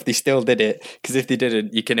 fair enough, they still did it, because if they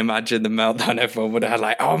didn't, you can imagine the meltdown everyone would have had.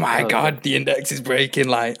 Like, oh my god, the index is breaking,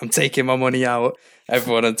 like, I'm taking my money out.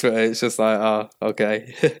 Everyone on Twitter, it's just like, oh,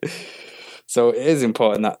 okay. So it is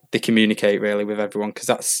important that they communicate really with everyone, because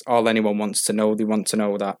that's all anyone wants to know. They want to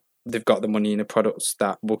know that they've got the money in the products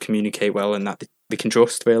that will communicate well and that they can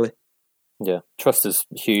trust, really. Yeah, trust is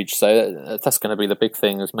huge. So that's going to be the big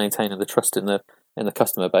thing, is maintaining the trust in the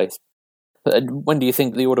customer base. When do you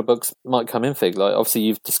think the order books might come in, Fig? Like, obviously,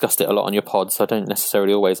 you've discussed it a lot on your pod, so I don't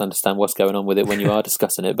necessarily always understand what's going on with it when you are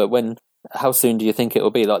discussing it. But how soon do you think it will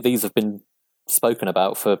be? Like, these have been spoken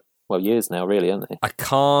about for, years now, really, haven't they? I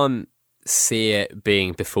can't see it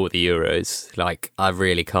being before the Euros. Like, I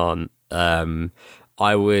really can't.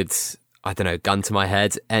 I would, I don't know, gun to my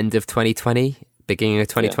head, end of 2020, beginning of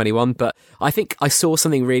 2021. Yeah. But I think I saw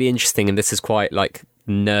something really interesting, and this is quite like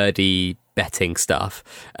nerdy betting stuff.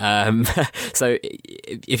 So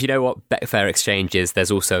if you know what Betfair Exchange is,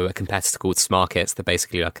 there's also a competitor called Smarkets that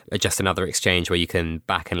basically like just another exchange where you can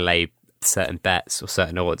back and lay certain bets or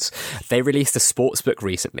certain odds. They released a sportsbook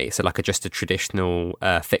recently, so like just a traditional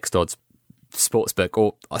fixed odds sportsbook,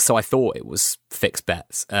 or so I thought it was fixed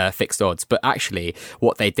odds, but actually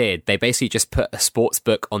what they did, they basically just put a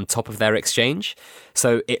sportsbook on top of their exchange,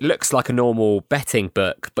 so it looks like a normal betting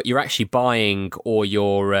book, but you're actually buying or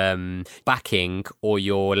you're backing or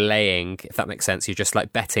you're laying, if that makes sense. You're just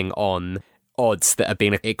like betting on odds that are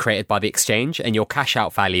being created by the exchange, and your cash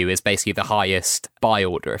out value is basically the highest buy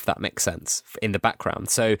order, if that makes sense, in the background.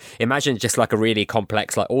 So imagine just like a really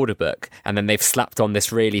complex like order book, and then they've slapped on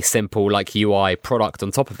this really simple like UI product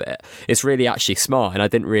on top of it. It's really actually smart, and I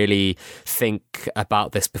didn't really think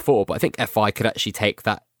about this before, but I think FI could actually take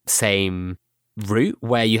that same route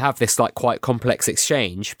where you have this like quite complex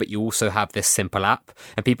exchange, but you also have this simple app,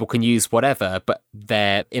 and people can use whatever, but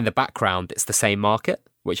they're in the background, it's the same market,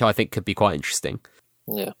 which I think could be quite interesting.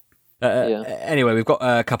 Yeah. Anyway, we've got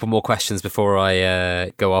a couple more questions before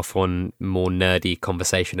I go off on more nerdy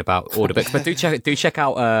conversation about order books. But do check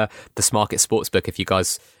out the Smarket Sportsbook if you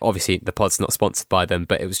guys. Obviously, the pod's not sponsored by them,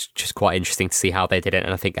 but it was just quite interesting to see how they did it,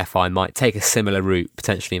 and I think FI might take a similar route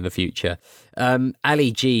potentially in the future.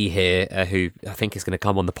 Ali G here, who I think is going to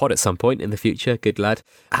come on the pod at some point in the future. Good lad.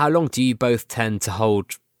 How long do you both tend to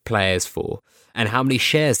hold players for, and how many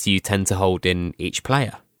shares do you tend to hold in each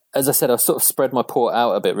player? As I said, I've sort of spread my port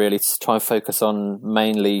out a bit really to try and focus on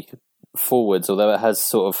mainly forwards, although it has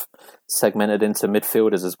sort of segmented into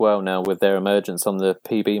midfielders as well now with their emergence on the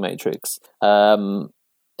PB matrix.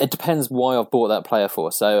 It depends why I've bought that player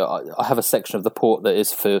for. So I have a section of the port that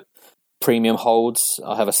is for premium holds.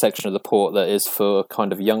 I have a section of the port that is for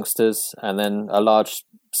kind of youngsters, and then a large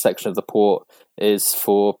section of the port is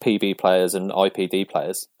for PB players and IPD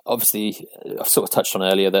players. Obviously, I've sort of touched on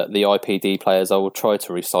earlier that the IPD players I will try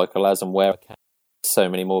to recycle as and where I can. So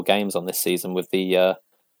many more games on this season with the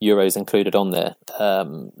Euros included on there.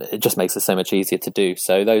 It just makes it so much easier to do.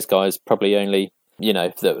 So those guys probably only,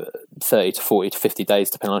 the 30 to 40 to 50 days,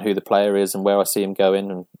 depending on who the player is and where I see him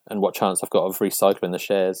going and what chance I've got of recycling the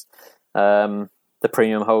shares. The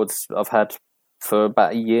premium holds I've had for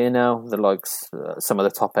about a year now, the likes, some of the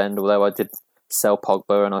top end, although I did sell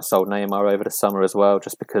Pogba and I sold Neymar over the summer as well,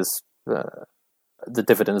 just because the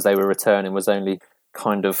dividends they were returning was only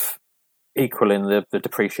kind of equaling the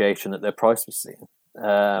depreciation that their price was seeing.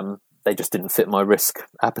 They just didn't fit my risk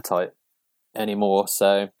appetite anymore,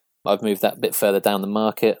 so I've moved that bit further down the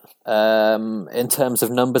market. In terms of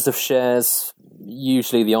numbers of shares,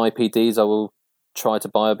 usually the IPDs I will try to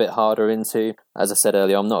buy a bit harder into. As I said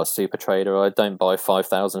earlier, I'm not a super trader. I don't buy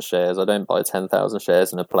 5,000 shares. I don't buy 10,000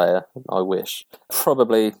 shares in a player. I wish.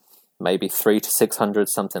 Probably maybe 300 to 600,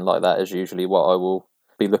 something like that is usually what I will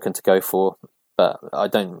be looking to go for. But I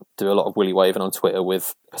don't do a lot of willy waving on Twitter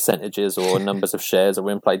with percentages or numbers of shares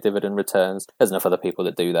or in-play dividend returns. There's enough other people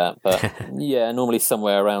that do that. But yeah, normally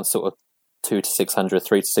somewhere around sort of 200 to 600,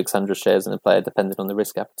 300 to 600 shares in a player, depending on the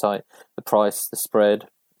risk appetite, the price, the spread,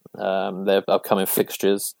 their upcoming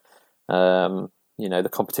fixtures, the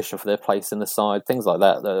competition for their place in the side, things like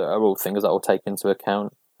that are all things that I'll take into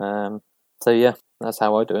account. So yeah, that's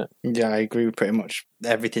how I do it. Yeah, I agree with pretty much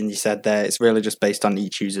everything you said there. It's really just based on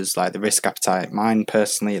each user's like the risk appetite. Mine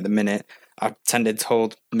personally, at the minute, I've tended to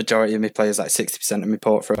hold the majority of my players, like 60% of my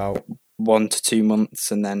port, for about 1 to 2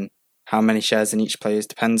 months, and then how many shares in each player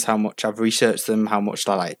depends how much I've researched them, how much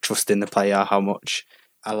I like trust in the player, how much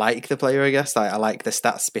I like the player, I guess. Like, I like the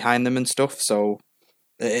stats behind them and stuff. So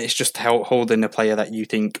it's just holding a player that you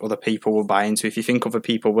think other people will buy into. If you think other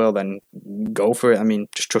people will, then go for it. I mean,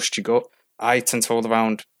 just trust your gut. I tend to hold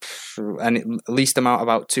around least amount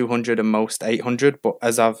about 200 and most 800. But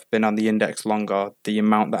as I've been on the index longer, the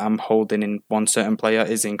amount that I'm holding in one certain player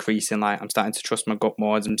is increasing. Like, I'm starting to trust my gut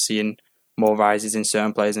more as I'm seeing more rises in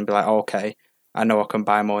certain players and be like, okay, I know I can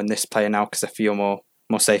buy more in this player now because I feel more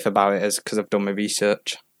safe about it because I've done my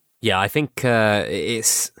research. Yeah, I think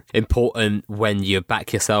it's important when you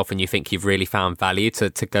back yourself and you think you've really found value to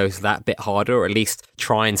go that bit harder, or at least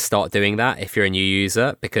try and start doing that if you're a new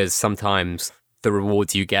user, because sometimes the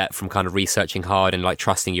rewards you get from kind of researching hard and like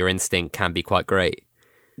trusting your instinct can be quite great.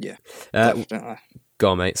 Yeah, Uh, definitely.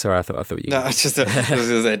 Go on, mate. Sorry, I thought you. No, I was going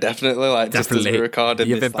to say definitely. Like just as we recorded,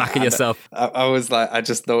 you've this, been backing yourself. I was like, I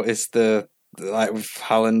just noticed like with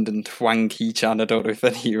Haaland and Hwang Hee-chan. I don't know if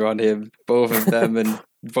any of you are on him. Both of them.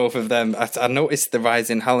 I noticed the rise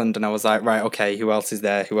in Haaland, and I was like, right, okay, who else is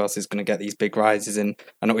there? Who else is going to get these big rises? And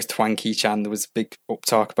I noticed Hwang Hee-chan. There was a big up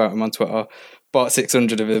talk about him on Twitter. Bought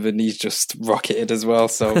 600 of him, and he's just rocketed as well.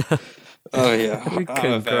 So. Oh yeah!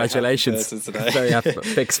 Congratulations! Very happy,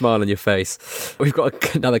 big smile on your face. We've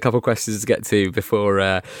got another couple of questions to get to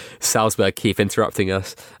before Salzburg keep interrupting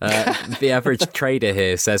us. The average trader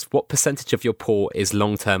here says, "What percentage of your port is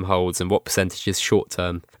long-term holds, and what percentage is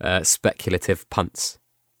short-term speculative punts?"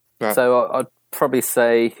 Right. So I'd probably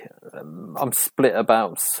say I'm split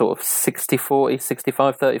about sort of 60-40,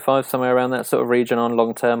 65-35, somewhere around that sort of region on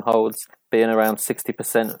long-term holds, being around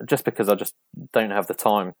 60%, just because I just don't have the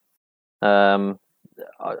time.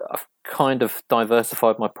 I've kind of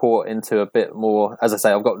diversified my port into a bit more. As I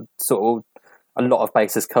say, I've got sort of a lot of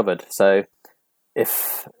bases covered. So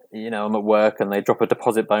if I'm at work and they drop a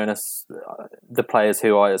deposit bonus, the players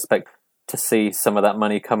who I expect to see some of that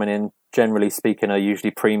money coming in, generally speaking, are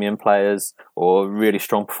usually premium players or really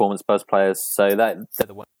strong performance buzz players. So they're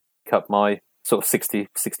the ones that make up my sort of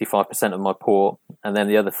 60-65% of my port, and then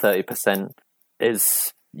the other 30%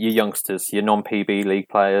 is your youngsters, your non-PB league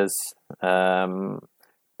players,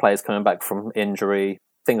 players coming back from injury,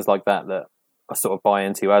 things like that I sort of buy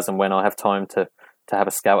into as and when I have time to have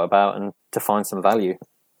a scout about and to find some value.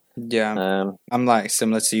 Yeah, I'm like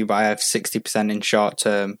similar to you, but I have 60% in short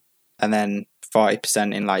term, and then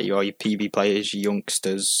 40% in like your PB players, your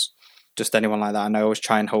youngsters, just anyone like that. And I always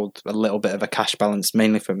try and hold a little bit of a cash balance,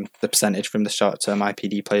 mainly from the percentage from the short term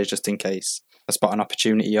IPD players, just in case I spot an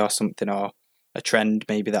opportunity or something, or a trend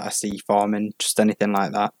maybe that I see forming, just anything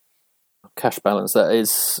like that. Cash balance, that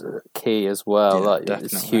is key as well. Yeah, like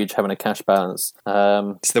definitely. It's huge having a cash balance.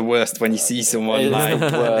 It's the worst when you see someone like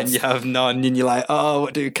and you have none, and you're like, oh,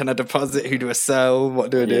 can I deposit? Who do I sell? What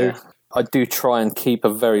do I do? I do try and keep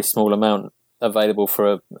a very small amount available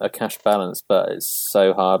for a cash balance, but it's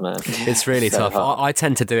so hard, man. It's really tough. I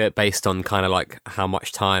tend to do it based on kind of like how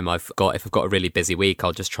much time I've got. If I've got a really busy week,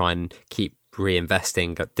 I'll just try and keep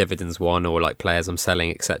reinvesting dividends won or like players I'm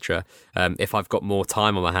selling, etc. If I've got more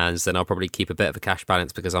time on my hands, then I'll probably keep a bit of a cash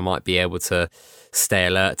balance because I might be able to stay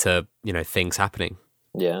alert to things happening.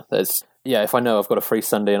 If I know I've got a free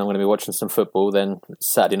Sunday and I'm going to be watching some football, then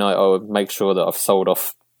Saturday night I would make sure that I've sold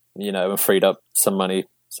off and freed up some money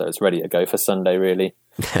so it's ready to go for Sunday, really.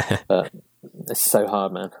 But it's so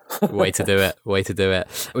hard, man. Way to do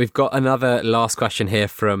it. We've got another last question here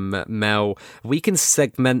from Mel. We can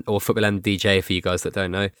segment, or Football MDJ for you guys that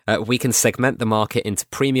don't know, we can segment the market into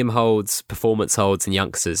premium holds, performance holds and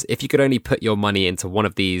youngsters. If you could only put your money into one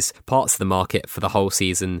of these parts of the market for the whole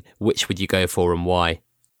season, which would you go for and why?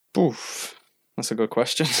 Oof, that's a good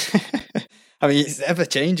question. I mean, it's ever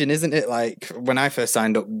changing, isn't it? Like when I first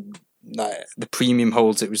signed up, like the premium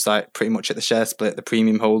holds, it was like pretty much at the share split. The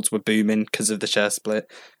premium holds were booming because of the share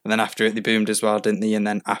split, and then after it they boomed as well, didn't they? And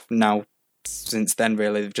then now since then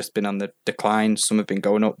really they've just been on the decline. Some have been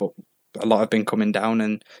going up, but a lot have been coming down,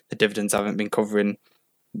 and the dividends haven't been covering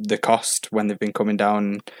the cost when they've been coming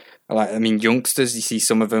down. Like, I mean, youngsters, you see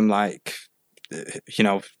some of them like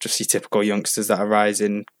just your typical youngsters that are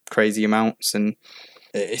rising crazy amounts, and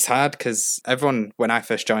it's hard because everyone, when I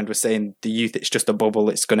first joined, was saying the youth, it's just a bubble,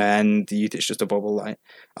 it's going to end, the youth, it's just a bubble. Like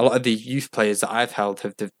a lot of the youth players that I've held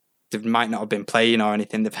they might not have been playing or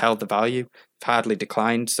anything, they've held the value, they've hardly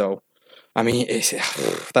declined. So I mean,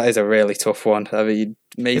 that is a really tough one. I mean,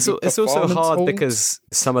 maybe it's also hard because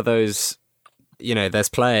some of those, there's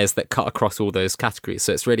players that cut across all those categories,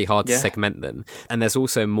 so it's really hard to segment them. And there's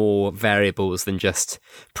also more variables than just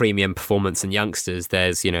premium performance and youngsters.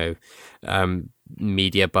 There's,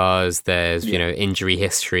 media buzz, there's, injury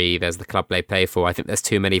history, there's the club they play for. I think there's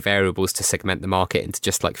too many variables to segment the market into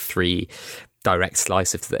just like three direct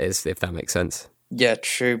slices, if that makes sense. Yeah,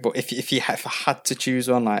 true. But if I had to choose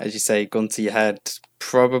one, like as you say, gun to your head,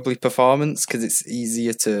 probably performance, because it's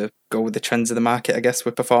easier to go with the trends of the market. I guess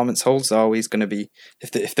with performance holds are always going to be,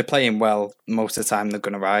 if they're playing well, most of the time they're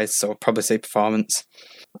going to rise. So I'd probably say performance.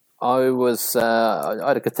 I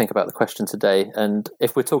had a good think about the question today, and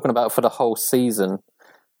if we're talking about for the whole season,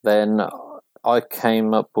 then I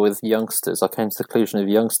came up with youngsters. I came to the conclusion of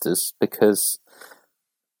youngsters because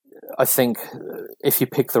I think if you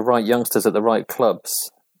pick the right youngsters at the right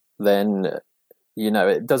clubs, then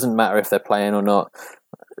it doesn't matter if they're playing or not.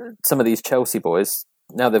 Some of these Chelsea boys,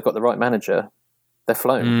 now they've got the right manager, they're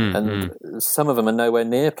flown, and some of them are nowhere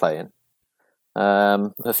near playing.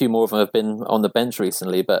 A few more of them have been on the bench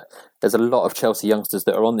recently, but there's a lot of Chelsea youngsters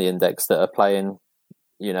that are on the index that are playing,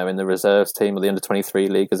 in the reserves team or the under-23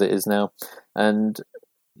 league as it is now, and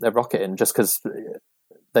they're rocketing just because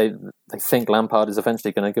they think Lampard is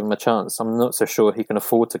eventually going to give them a chance. I'm not so sure he can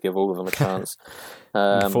afford to give all of them a chance.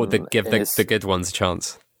 Afford to give the good ones a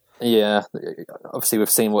chance. Yeah, obviously we've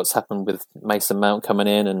seen what's happened with Mason Mount coming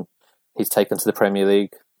in, and he's taken to the Premier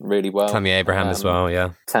League really well. Tammy Abraham as well,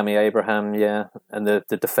 yeah. Tammy Abraham, yeah. And the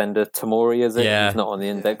defender, Tamori, is it? Yeah. He's not on the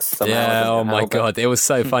index somehow. Yeah, oh my God. It was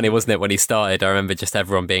so funny, wasn't it, when he started? I remember just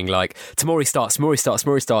everyone being like, Tamori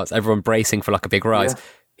starts, everyone bracing for like a big rise. Yeah.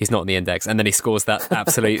 He's not on the index. And then he scores that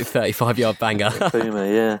absolute 35-yard banger.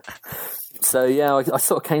 Boomer, yeah. So, yeah, I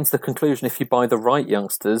sort of came to the conclusion, if you buy the right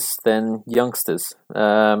youngsters, then youngsters.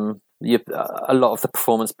 A lot of the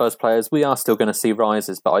performance buzz players, we are still going to see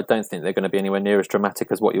rises, but I don't think they're going to be anywhere near as dramatic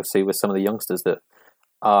as what you'll see with some of the youngsters that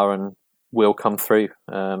are and will come through.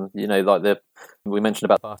 Like we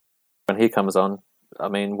mentioned about when he comes on. I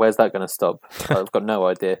mean, where's that going to stop? I've got no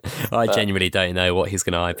idea. I genuinely don't know what he's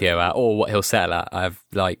going to IPO at or what he'll settle at. I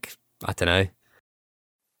don't know.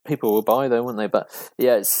 People will buy though, won't they? But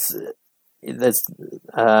yeah, there's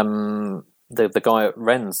the guy at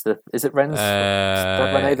Rennes. Is it Rennes?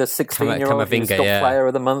 Rene, the 16-year-old. He's got Player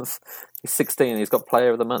of the Month. He's 16. He's got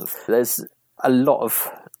Player of the Month. There's a lot of.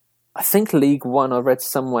 I think League One. I read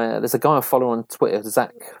somewhere. There's a guy I follow on Twitter,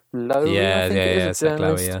 Zach Lowe. Zach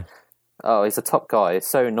Lowe. Yeah. Oh, he's a top guy. He's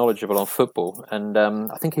so knowledgeable on football, and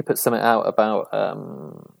I think he put something out about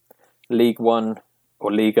League One.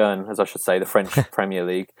 Or Ligue 1, as I should say, the French Premier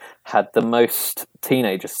League, had the most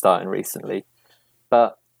teenagers starting recently.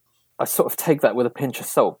 But I sort of take that with a pinch of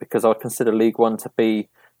salt because I consider League 1 to be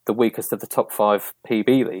the weakest of the top 5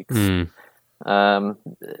 PB leagues. I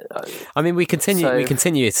mean, we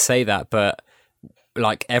continue to say that, but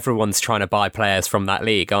like everyone's trying to buy players from that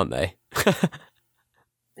league, aren't they?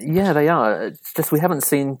 Yeah, they are. It's just we haven't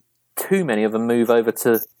seen too many of them move over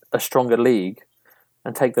to a stronger league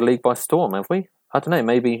and take the league by storm, have we? I don't know,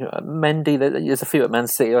 maybe Mendy, there's a few at Man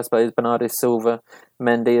City, I suppose. Bernardo Silva,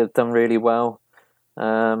 Mendy have done really well.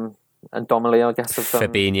 And Donnelly, I guess, have done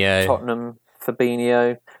Fabinho. Tottenham,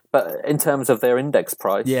 Fabinho. But in terms of their index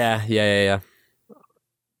price... Yeah.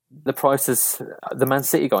 The prices... The Man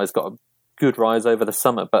City guys got a good rise over the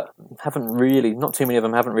summer, but not too many of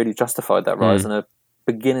them haven't really justified that rise and are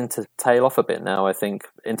beginning to tail off a bit now, I think,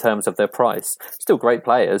 in terms of their price. Still great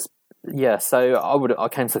players. Yeah, so I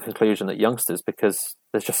came to the conclusion that youngsters, because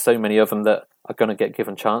there's just so many of them that are going to get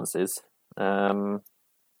given chances, and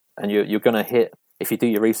you're going to hit, if you do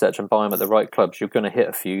your research and buy them at the right clubs, you're going to hit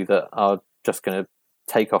a few that are just going to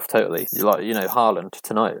take off totally. Like, Haaland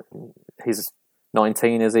tonight, he's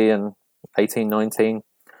 19, is he, and 18, 19,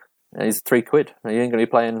 and he's £3. He ain't going to be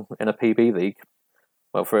playing in a PB league,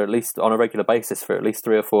 well, for at least on a regular basis for at least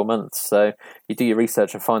 3 or 4 months. So you do your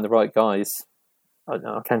research and find the right guys.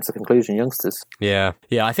 I came to the conclusion, youngsters. Yeah.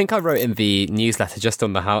 I think I wrote in the newsletter just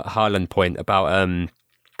on the Haaland point about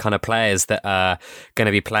kind of players that are going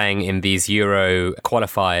to be playing in these Euro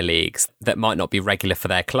qualifier leagues that might not be regular for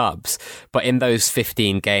their clubs, but in those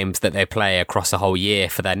 15 games that they play across a whole year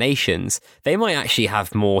for their nations, they might actually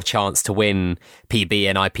have more chance to win PB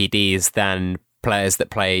and IPDs than players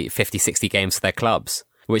that play 50, 60 games for their clubs.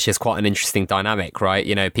 Which is quite an interesting dynamic, right?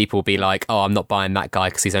 People will be like, oh, I'm not buying that guy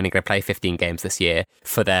because he's only going to play 15 games this year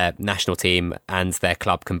for their national team and their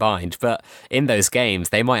club combined. But in those games,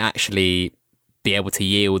 they might actually be able to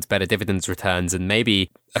yield better dividends returns and maybe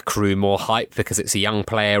accrue more hype because it's a young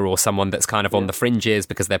player or someone that's kind of on the fringes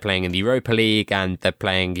because they're playing in the Europa League and they're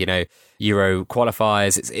playing, Euro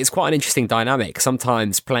qualifiers. It's quite an interesting dynamic.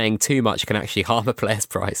 Sometimes playing too much can actually harm a player's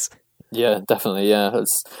price. Yeah, definitely, yeah.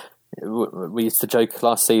 We used to joke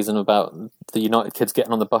last season about the United kids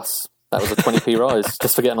getting on the bus. That was a 20p rise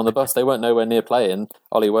just for getting on the bus. They weren't nowhere near playing.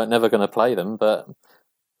 Ollie weren't never going to play them, but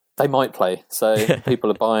they might play. So people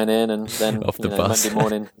are buying in, and then off the bus. Monday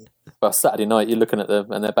morning, well, Saturday night, you're looking at them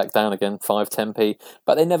and they're back down again, 5-10p.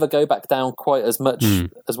 But they never go back down quite as much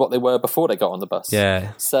as what they were before they got on the bus.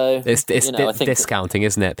 Yeah. So it's I think discounting,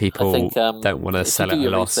 isn't it? People don't want to sell at a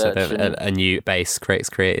loss. So a new base creates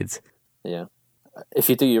created. Yeah. If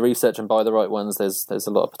you do your research and buy the right ones, there's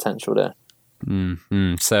a lot of potential there.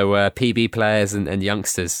 So PB players and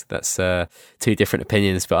youngsters, that's two different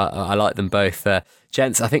opinions, but I like them both.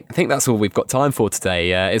 Gents, I think that's all we've got time for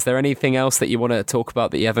today. Is there anything else that you want to talk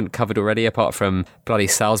about that you haven't covered already, apart from bloody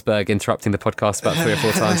Salzburg interrupting the podcast about 3 or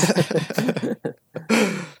 4 times?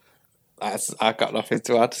 I've got nothing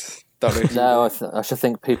to add. No, I should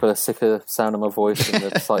think people are sick of the sound of my voice and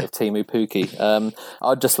the sight of Timu Pukki.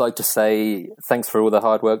 I'd just like to say thanks for all the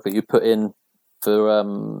hard work that you put in for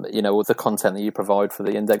all the content that you provide for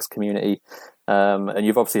the Index community, and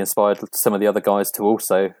you've obviously inspired some of the other guys to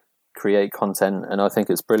also create content. And I think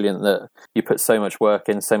it's brilliant that you put so much work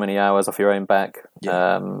in, so many hours off your own back,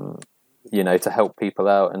 to help people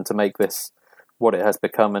out and to make this what it has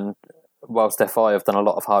become. And whilst FI have done a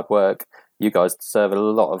lot of hard work, you guys deserve a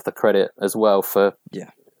lot of the credit as well for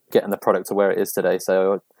getting the product to where it is today.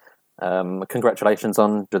 So congratulations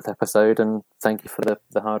on the episode, and thank you for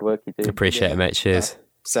the hard work you do. Appreciate it, mate. Cheers.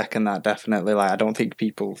 Second that, definitely. Like, I don't think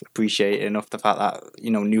people appreciate enough the fact that,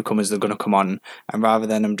 newcomers are going to come on, and rather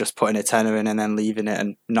than them just putting a tenner in and then leaving it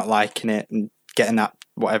and not liking it and getting that,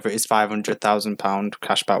 whatever it is, £500,000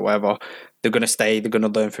 cashback, whatever, they're going to stay, they're going to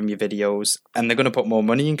learn from your videos, and they're going to put more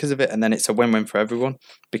money in because of it, and then it's a win-win for everyone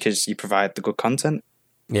because you provide the good content.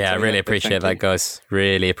 Yeah, I really appreciate that, guys.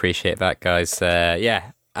 Really appreciate that, guys.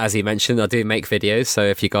 As he mentioned, I do make videos, so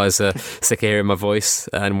if you guys are sick of hearing my voice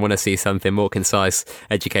and want to see something more concise,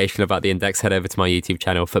 educational about the Index, head over to my YouTube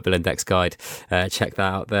channel, Football Index Guide. Check that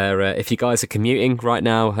out there. If you guys are commuting right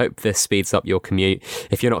now, hope this speeds up your commute.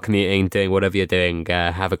 If you're not commuting, doing whatever you're doing,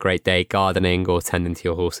 have a great day gardening or tending to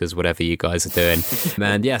your horses, whatever you guys are doing.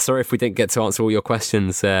 And sorry if we didn't get to answer all your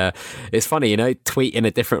questions. It's funny, tweet in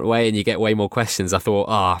a different way and you get way more questions. I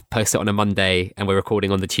thought, post it on a Monday and we're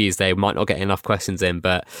recording on the Tuesday, we might not get enough questions in,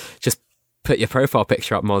 but just put your profile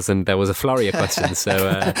picture up, Mozz, and there was a flurry of questions.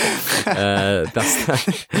 So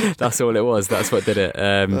that's all it was. That's what did it.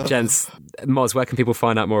 Gents, Mozz, where can people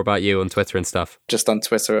find out more about you on Twitter and stuff? Just on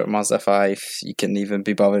Twitter at Mozz FI. If you can even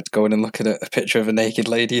be bothered going and looking at a picture of a naked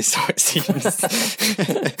lady, so it seems.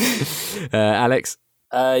 Alex?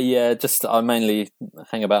 I mainly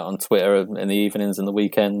hang about on Twitter in the evenings and the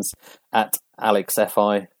weekends at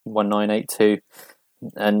AlexFI1982.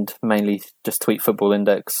 And mainly just tweet Football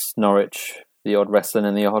Index, Norwich, the odd wrestling,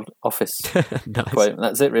 and the odd Office quote.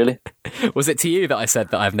 That's it, really. Was it to you that I said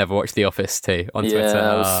that I've never watched The Office too on Twitter?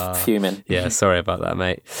 Yeah, I was fuming. Yeah, sorry about that,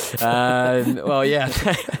 mate.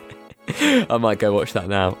 I might go watch that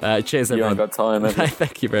now. Cheers, everyone. You haven't got time, have you?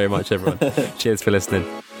 Thank you very much, everyone. Cheers for listening.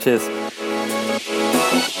 Cheers.